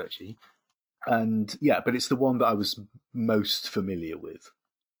Outpost, actually. And but it's the one that I was most familiar with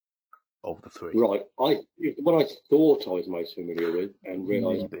of the 3. Right. What I thought I was most familiar with, and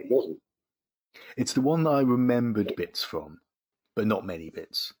realised it wasn't. It's the one that I remembered bits from, but not many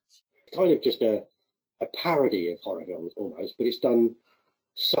bits. Kind of just a parody of horror films almost, but it's done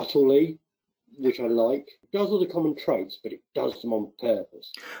subtly, which I like. It does all the common traits, but it does them on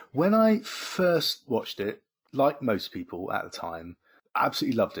purpose. When I first watched it, like most people at the time, I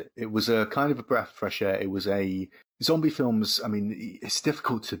absolutely loved it. It was a kind of a breath of fresh air. It was a zombie films. I mean, it's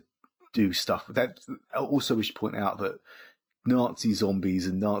difficult to do stuff. That also, we should point out that Nazi zombies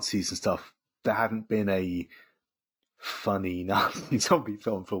and Nazis and stuff, there hadn't been a funny Nazi zombie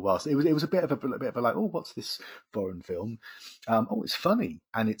film for a while. So it was a bit of a like, what's this foreign film? It's funny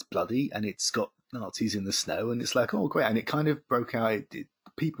and it's bloody and it's got Nazis in the snow and it's like, great. And it kind of broke out.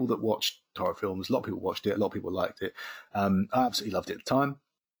 People that watched horror films, a lot of people watched it, a lot of people liked it. I absolutely loved it at the time.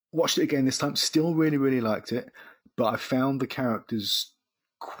 Watched it again this time, still really, really liked it. But I found the characters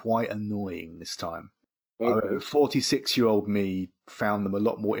quite annoying this time. Okay. 46-year-old me found them a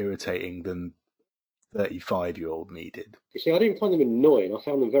lot more irritating than 35-year-old me did. You see, I didn't find them annoying. I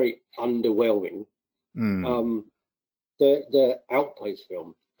found them very underwhelming. The Outpost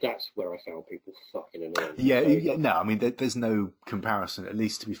film, that's where I found people fucking annoying. Yeah, no, I mean, there's no comparison. At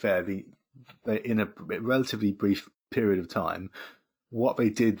least, to be fair, in a relatively brief period of time, what they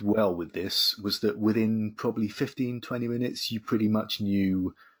did well with this was that within probably 15, 20 minutes, you pretty much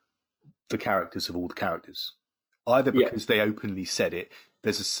knew the characters of all the characters. Either because they openly said it.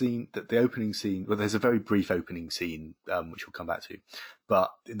 There's a scene there's a very brief opening scene, which we'll come back to.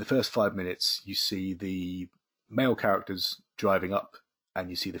 But in the first 5 minutes, you see the male characters driving up and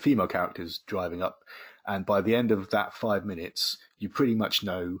you see the female characters driving up. And by the end of that 5 minutes, you pretty much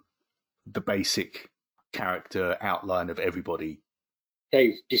know the basic character outline of everybody.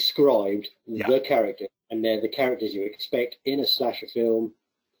 They've described the character, and they're the characters you expect in a slasher film.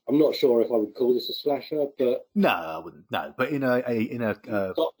 I'm not sure if I would call this a slasher, but no, I wouldn't. No, but in a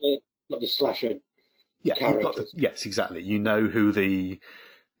not the slasher. Yeah, characters. Yes, exactly. You know who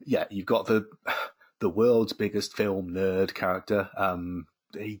you've got the world's biggest film nerd character.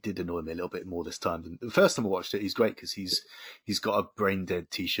 He did annoy me a little bit more this time than the first time I watched it. He's great because he's got a Brain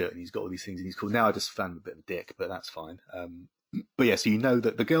Dead T-shirt and he's got all these things and he's cool. Now I just found him a bit of a dick, but that's fine. But yeah, so you know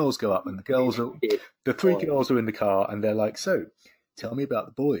that the girls go up and the three girls are in the car and they're like, so tell me about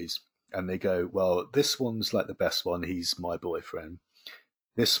the boys. And they go, well, this one's like the best one. He's my boyfriend.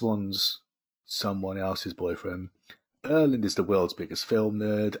 This one's someone else's boyfriend. Erland is the world's biggest film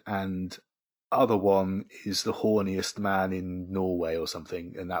nerd, and other one is the horniest man in Norway or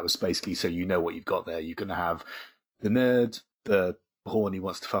something. And that was basically so you know what you've got there. You're going to have the nerd, the horny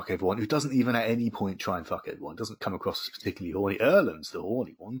wants to fuck everyone, who doesn't even at any point try and fuck everyone, doesn't come across as particularly horny. Erland's the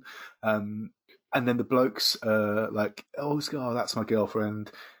horny one. And then the blokes like, oh, that's my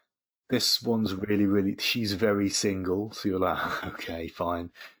girlfriend. This one's really, she's very single. So you're like, okay,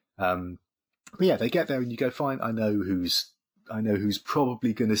 fine. But yeah, they get there and you go, fine, I know who's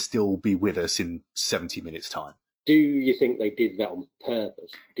probably going to still be with us in 70 minutes' time. Do you think they did that on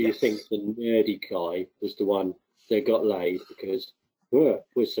purpose? Do you think the nerdy guy was the one that got laid because we're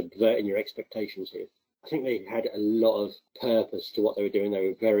subverting your expectations here? I think they had a lot of purpose to what they were doing.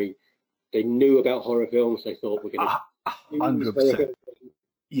 They knew about horror films. They thought we're going to 100%.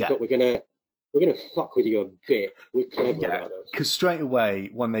 Yeah, but we're gonna fuck with you a bit. We're clever about this. Because straight away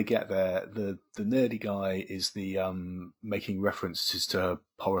when they get there, the nerdy guy is the making references to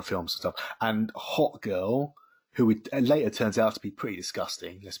horror films and stuff, and Hot Girl, who later turns out to be pretty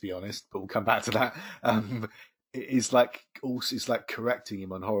disgusting. Let's be honest, but we'll come back to that. Is like correcting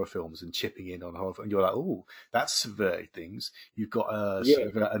him on horror films and chipping in on horror films. And you're like, oh, that's subverting things. You've got sort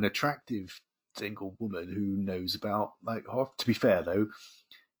of an attractive single woman who knows about like horror. To be fair though,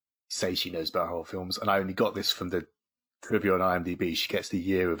 say she knows about horror films, and I only got this from the trivia on IMDb. She gets the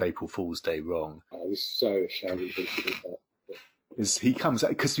year of April Fool's Day wrong. I was so ashamed when she did that. Because he comes,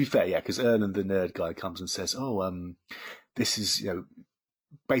 because to be fair, because Erland the nerd guy comes and says, this is,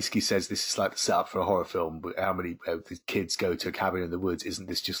 basically says this is like the setup for a horror film. How many the kids go to a cabin in the woods? Isn't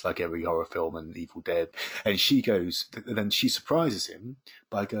this just like every horror film and Evil Dead? And she goes, then she surprises him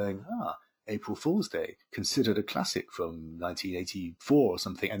by going, April Fool's Day, considered a classic from 1984 or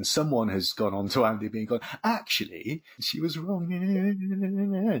something, and someone has gone on to IMDb and gone, actually, she was wrong.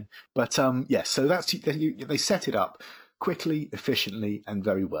 But so that's they set it up quickly, efficiently, and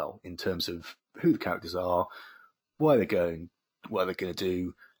very well in terms of who the characters are, where they're going, what they're going to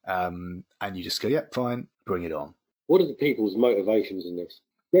do, and you just go, yep, fine, bring it on. What are the people's motivations in this?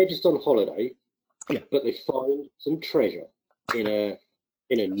 They're just on holiday, but they find some treasure in a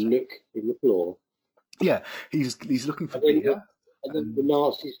nook in the floor. Yeah, he's looking for beer. And then the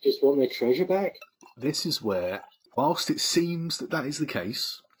Nazis just want their treasure back? This is where, whilst it seems that is the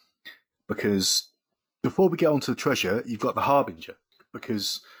case, because before we get onto the treasure, you've got the Harbinger,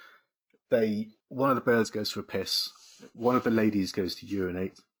 because one of the birds goes for a piss, one of the ladies goes to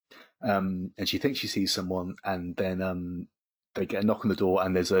urinate, and she thinks she sees someone, and then they get a knock on the door,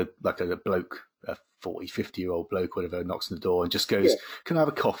 and there's a bloke, a 40, 50-year-old bloke, whatever, knocks on the door and just goes, can I have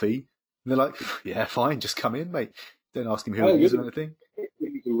a coffee? And they're like, yeah, fine, just come in, mate. Don't ask him who it is or anything.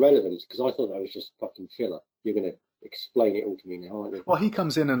 It's irrelevant, because I thought that was just fucking filler. You're going to explain it all to me now, aren't you? Well, he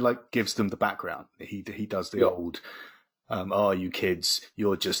comes in and gives them the background. He does the old, you kids,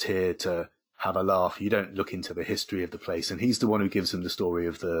 you're just here to have a laugh. You don't look into the history of the place. And he's the one who gives them the story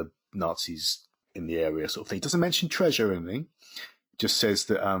of the Nazis in the area sort of thing. He doesn't mention treasure or anything. Just says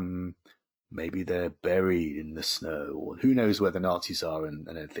that maybe they're buried in the snow, or who knows where the Nazis are and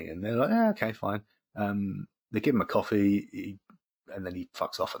everything. And they're like, okay, fine. They give him a coffee. and then he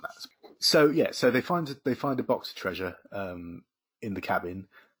fucks off and that. So yeah, so they find a box of treasure in the cabin,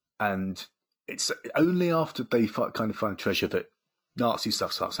 and it's only after they kind of find treasure that Nazi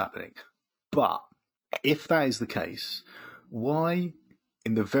stuff starts happening. But if that is the case, why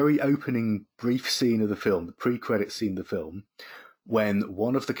in the very opening brief scene of the film, the pre-credit scene of the film, when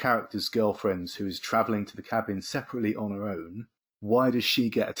one of the characters' girlfriends who is travelling to the cabin separately on her own, why does she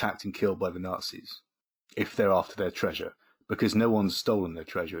get attacked and killed by the Nazis if they're after their treasure? Because no one's stolen their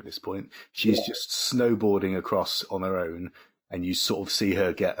treasure at this point. She's just snowboarding across on her own, and you sort of see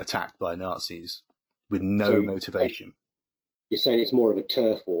her get attacked by Nazis with no motivation. You're saying it's more of a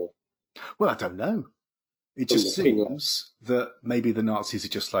turf war? Well, I don't know. It just seems that maybe the Nazis are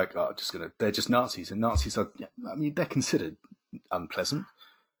just like, they're just Nazis, and Nazis are, I mean, they're considered unpleasant.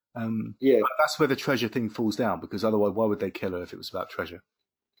 But that's where the treasure thing falls down, because otherwise, why would they kill her if it was about treasure?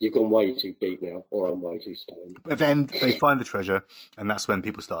 You've gone way too deep now, or I'm way too stoned. But then they find the treasure, and that's when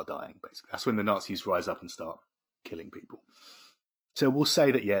people start dying, basically. That's when the Nazis rise up and start killing people. So we'll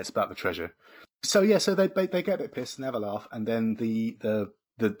say that, it's about the treasure. So they get a bit pissed and have a laugh, and then the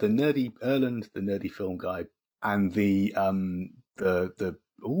nerdy Erland, the nerdy film guy, and the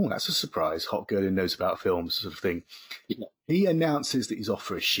that's a surprise, hot girl who knows about films sort of thing. Yeah. He announces that he's off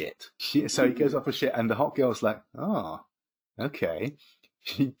for a shit. So he goes off for a shit, and the hot girl's like, okay.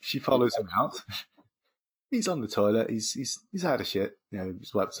 She follows him out. He's on the toilet. He's had a shit.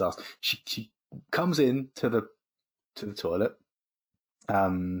 He's wiped his ass. She comes in to the toilet.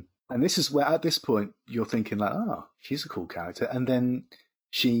 And this is where, at this point, you're thinking like, she's a cool character. And then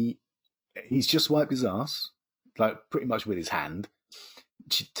he's just wiped his ass, like pretty much with his hand.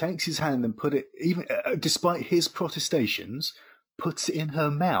 She takes his hand and put it, even despite his protestations, puts it in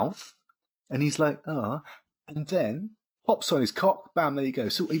her mouth. And he's like, and then hops on his cock. Bam, there you go.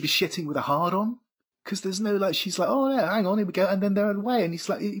 So he was shitting with a hard on. Because there's no, she's like, hang on, here we go. And then they're away. And he's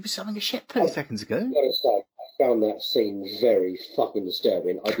like, he was having a shit 30 seconds ago. I found that scene very fucking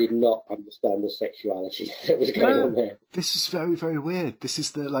disturbing. I did not understand the sexuality that was going on there. This is very, very weird. This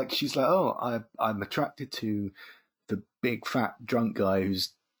is she's like, I'm attracted to the big fat drunk guy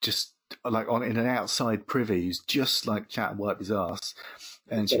who's just like in an outside privy, who's just like chat and wipe his ass.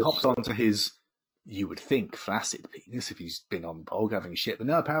 And she hops onto his, you would think, flaccid penis if he's been on bog having shit. But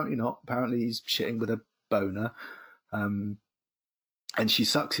no, apparently not. Apparently he's shitting with a boner. And she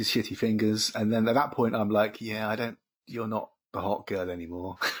sucks his shitty fingers. And then at that point, I'm like, you're not the hot girl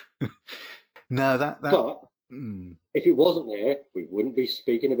anymore. No, But if it wasn't there, we wouldn't be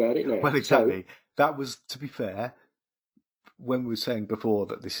speaking about it now. Well, exactly. So, that was, to be fair, when we were saying before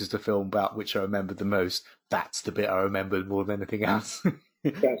that this is the film about which I remembered the most, that's the bit I remembered more than anything else.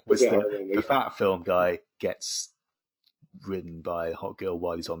 The fat film guy gets ridden by a hot girl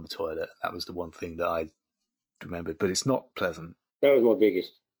while he's on the toilet. That was the one thing that I remembered, but it's not pleasant. That was my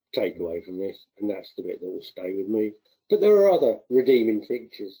biggest takeaway from this, and that's the bit that will stay with me. But there are other redeeming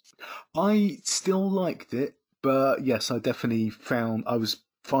features. I still liked it, but yes, I definitely found I was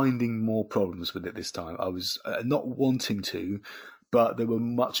finding more problems with it this time. I was not wanting to, but there were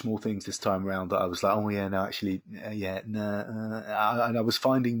much more things this time around that I was like, and I was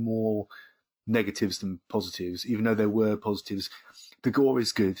finding more negatives than positives, even though there were positives. The gore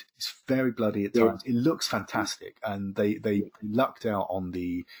is good. It's very bloody at times. It looks fantastic, and they lucked out on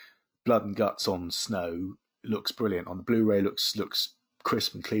the blood and guts on snow. It looks brilliant on the Blu-ray. Looks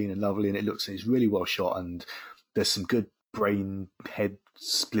crisp and clean and lovely, and it's really well shot. And there's some good brain head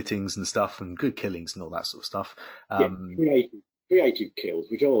splittings and stuff, and good killings and all that sort of stuff. Creative kills,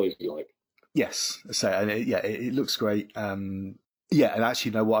 which I always like. Yes, and it looks great. And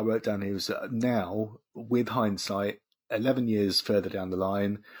actually, what I wrote down here is that now, with hindsight, 11 years further down the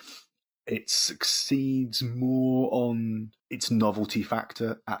line, it succeeds more on its novelty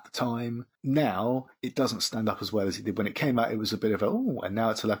factor at the time. Now, it doesn't stand up as well as it did when it came out. It was a bit of and now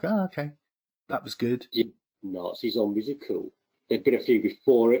it's like, okay, that was good. Yeah, Nazi zombies are cool. There'd been a few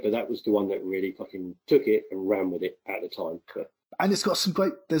before it, but that was the one that really fucking took it and ran with it at the time. And it's got some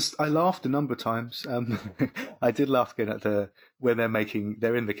great. I laughed a number of times. I did laugh again at when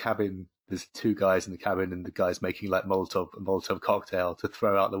they're in the cabin. There's two guys in the cabin, and the guy's making like a Molotov cocktail to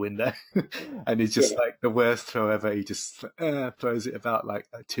throw out the window, and he's just like the worst throw ever. He just throws it about like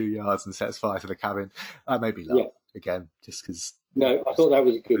 2 yards and sets fire to the cabin. I made me laugh again, just because. No, I thought that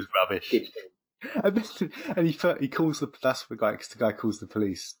was good. It was rubbish. Good. And he calls that's the guy, because the guy calls the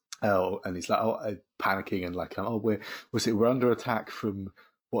police. And he's like, panicking and like, we're under attack from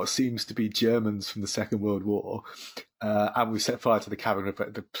what seems to be Germans from the Second World War, and we set fire to the cabin.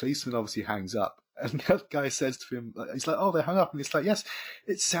 But the policeman obviously hangs up, and that guy says to him, he's like, they hung up, and he's like, yes,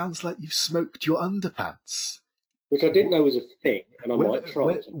 it sounds like you've smoked your underpants. which I didn't know was a thing, and I might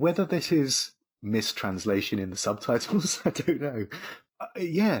try. Whether this is mistranslation in the subtitles, I don't know.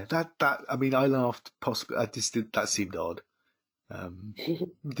 Yeah, that I mean, I laughed. Possibly, that seemed odd.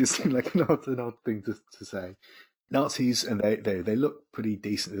 Just seemed like an odd thing to say. Nazis, and they look pretty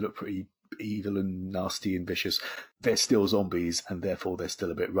decent. They look pretty evil and nasty and vicious. They're still zombies, and therefore they're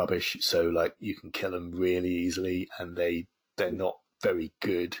still a bit rubbish. So like you can kill them really easily, and they're not very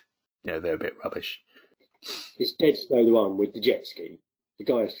good. You know, they're a bit rubbish. Is Dead Snow the one with the jet ski? The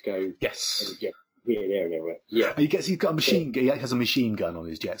guy has to go. Yes. Here, there, and everywhere. Yeah. He's got a machine. He has a machine gun on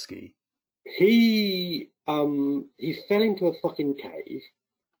his jet ski. He fell into a fucking cave,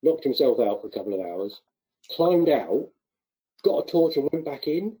 knocked himself out for a couple of hours, climbed out, got a torch and went back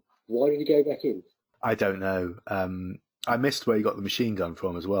in. Why did he go back in? I don't know. I missed where he got the machine gun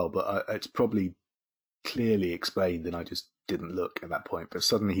from as well, but it's probably clearly explained and I just didn't look at that point. But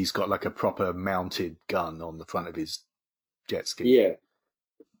suddenly he's got like a proper mounted gun on the front of his jet ski. Yeah.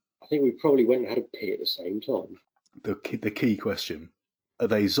 I think we probably went and had a pee at the same time. The key question, are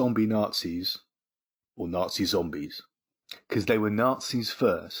they zombie Nazis or Nazi zombies? Because they were Nazis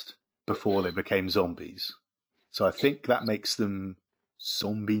first before they became zombies. So I think that makes them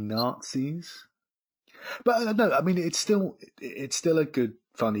zombie Nazis. But no, I mean, it's still a good,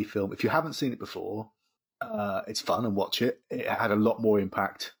 funny film. If you haven't seen it before, it's fun and watch it. It had a lot more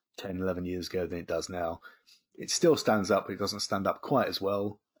impact 10, 11 years ago than it does now. It still stands up, but it doesn't stand up quite as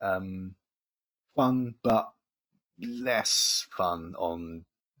well. Fun, but less fun on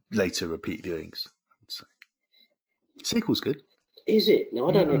later repeat viewings, I would say. Sequel's good. Is it? No,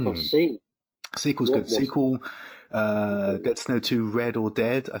 I don't know if I've seen. Sequel's good. Sequel, Dead Snow 2 Red or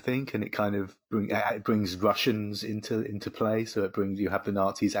Dead, I think, and it kind of brings Russians into play. So you have the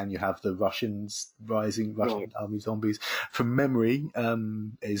Nazis and you have the Russians, rising Russian army zombies. From memory,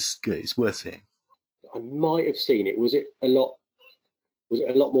 is good. It's worth seeing. I might have seen it. Was it a lot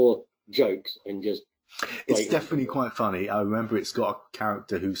more jokes and just? It's definitely quite funny. I remember it's got a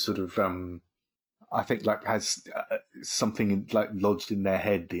character who sort of, I think, like has something like lodged in their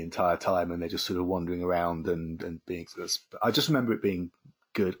head the entire time, and they're just sort of wandering around and being. I just remember it being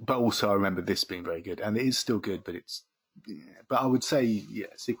good, but also I remember this being very good, and it is still good. But but I would say,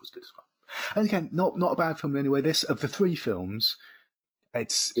 sequel's good as well. And again, not a bad film anyway. This of the three films,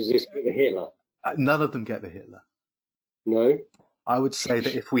 does this get the Hitler? None of them get the Hitler. No. I would say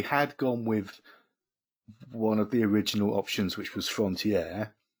that if we had gone with one of the original options, which was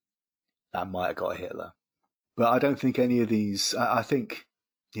Frontier, that might have got a Hitler. But I don't think any of these, I think,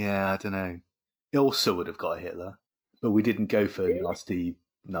 I don't know. It also would have got a Hitler, but we didn't go for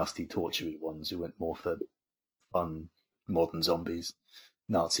nasty, tortury ones. We went more for fun, modern zombies,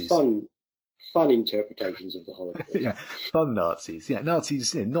 Nazis. Fun interpretations of the Holocaust. Yeah, fun Nazis. Yeah,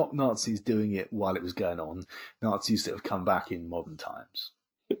 Nazis, not Nazis doing it while it was going on. Nazis that have come back in modern times.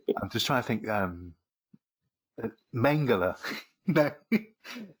 I'm just trying to think. Mengele. No,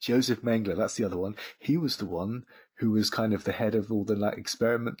 Joseph Mengele. That's the other one. He was the one who was kind of the head of all the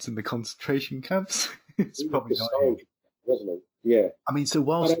experiments in the concentration camps. It's probably not him, wasn't he? Yeah. I mean, so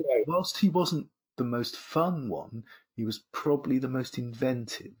whilst he wasn't the most fun one, he was probably the most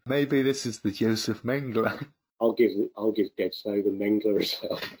inventive. Maybe this is the Joseph Mengele. I'll give Dead Snow the Mengele as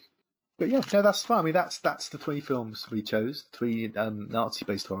well. But yeah, no, that's fine. I mean, that's the three films we chose. Three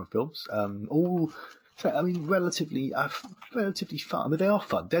Nazi-based horror films. All, I mean, relatively fun. I mean, they are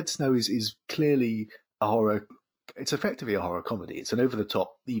fun. Dead Snow is clearly a horror. It's effectively a horror comedy. It's an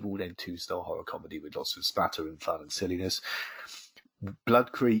over-the-top Evil Dead 2 style horror comedy with lots of splatter and fun and silliness.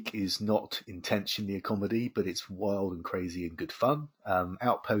 Blood Creek is not intentionally a comedy, but it's wild and crazy and good fun.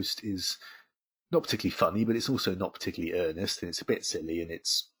 Outpost is not particularly funny, but it's also not particularly earnest, and it's a bit silly, and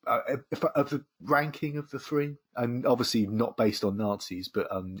it's of the ranking of the three, and obviously not based on Nazis, but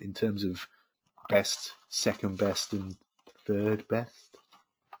in terms of best, second best, and third best.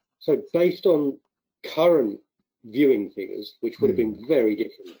 So based on current viewing figures, which would have been very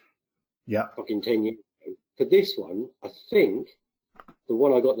different, fucking 10 years ago, for this one, I think the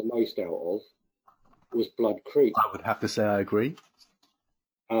one I got the most out of was Blood Creek. I would have to say I agree.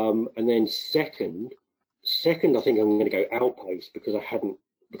 And then second, I think I'm going to go Outpost because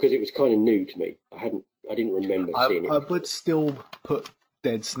it was kind of new to me. I didn't remember seeing it. I would still put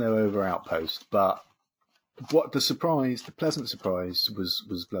Dead Snow over Outpost, but the pleasant surprise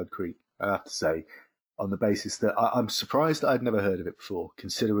was Blood Creek, I have to say, on the basis that I'm surprised that I'd never heard of it before,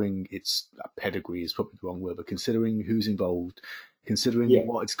 considering its pedigree is probably the wrong word, but considering who's involved, considering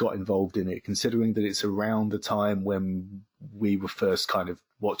what it's got involved in it, considering that it's around the time when we were first kind of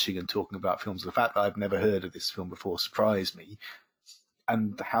watching and talking about films. The fact that I've never heard of this film before surprised me,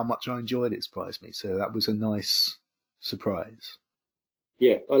 and how much I enjoyed it surprised me. So that was a nice surprise.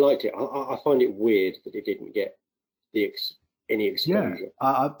 Yeah, I liked it. I find it weird that it didn't get any exposure.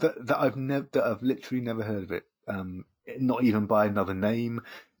 Yeah, that I've literally never heard of it. Not even by another name,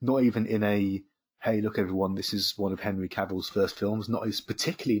 not even in a hey, look everyone, this is one of Henry Cavill's first films. Not this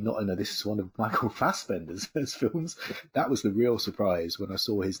is one of Michael Fassbender's first films. That was the real surprise when I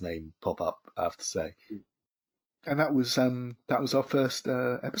saw his name pop up, I have to say. And that was our first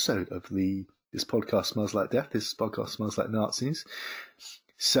episode of this podcast Smells Like Death. This podcast Smells Like Nazis.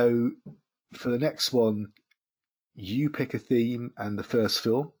 So for the next one, you pick a theme and the first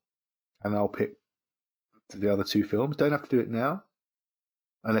film, and I'll pick the other two films. Don't have to do it now,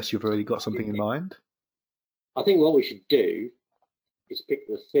 unless you've already got something in mind. I think what we should do is pick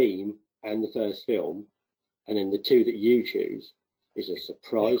the theme and the first film, and then the two that you choose is a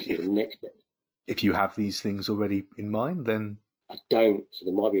surprise for the next bit. If you have these things already in mind, then... I don't, so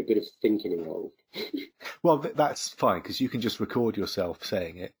there might be a bit of thinking involved. Well, that's fine, because you can just record yourself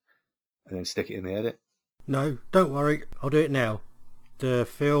saying it and then stick it in the edit. No, don't worry, I'll do it now. The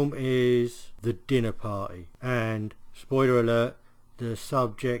film is The Dinner Party, and spoiler alert, the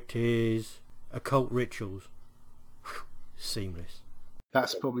subject is occult rituals. Seamless.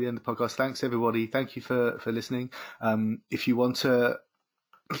 That's probably the end of the podcast. Thanks, everybody. Thank you for listening. If you want to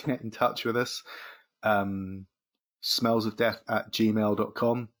get in touch with us,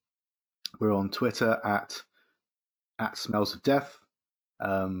 smellsofdeath@gmail.com. We're on Twitter at smellsofdeath.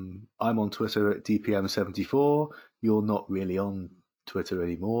 I'm on Twitter at DPM74. You're not really on Twitter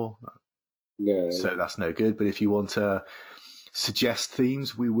anymore. No. So that's no good. But if you want to suggest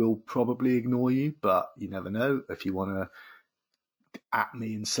themes, we will probably ignore you, but you never know. If you want to at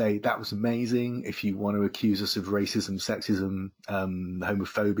me and say that was amazing, if you want to accuse us of racism, sexism,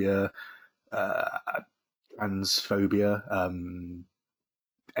 homophobia, transphobia,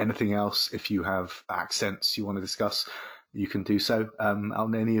 anything else, if you have accents you want to discuss, you can do so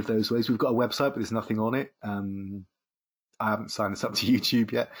on any of those ways. We've got a website, but there's nothing on it. I haven't signed us up to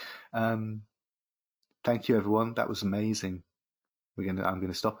YouTube yet. Thank you, everyone. That was amazing. I'm going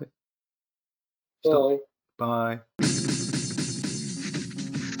to stop it. Stop. Bye. Bye.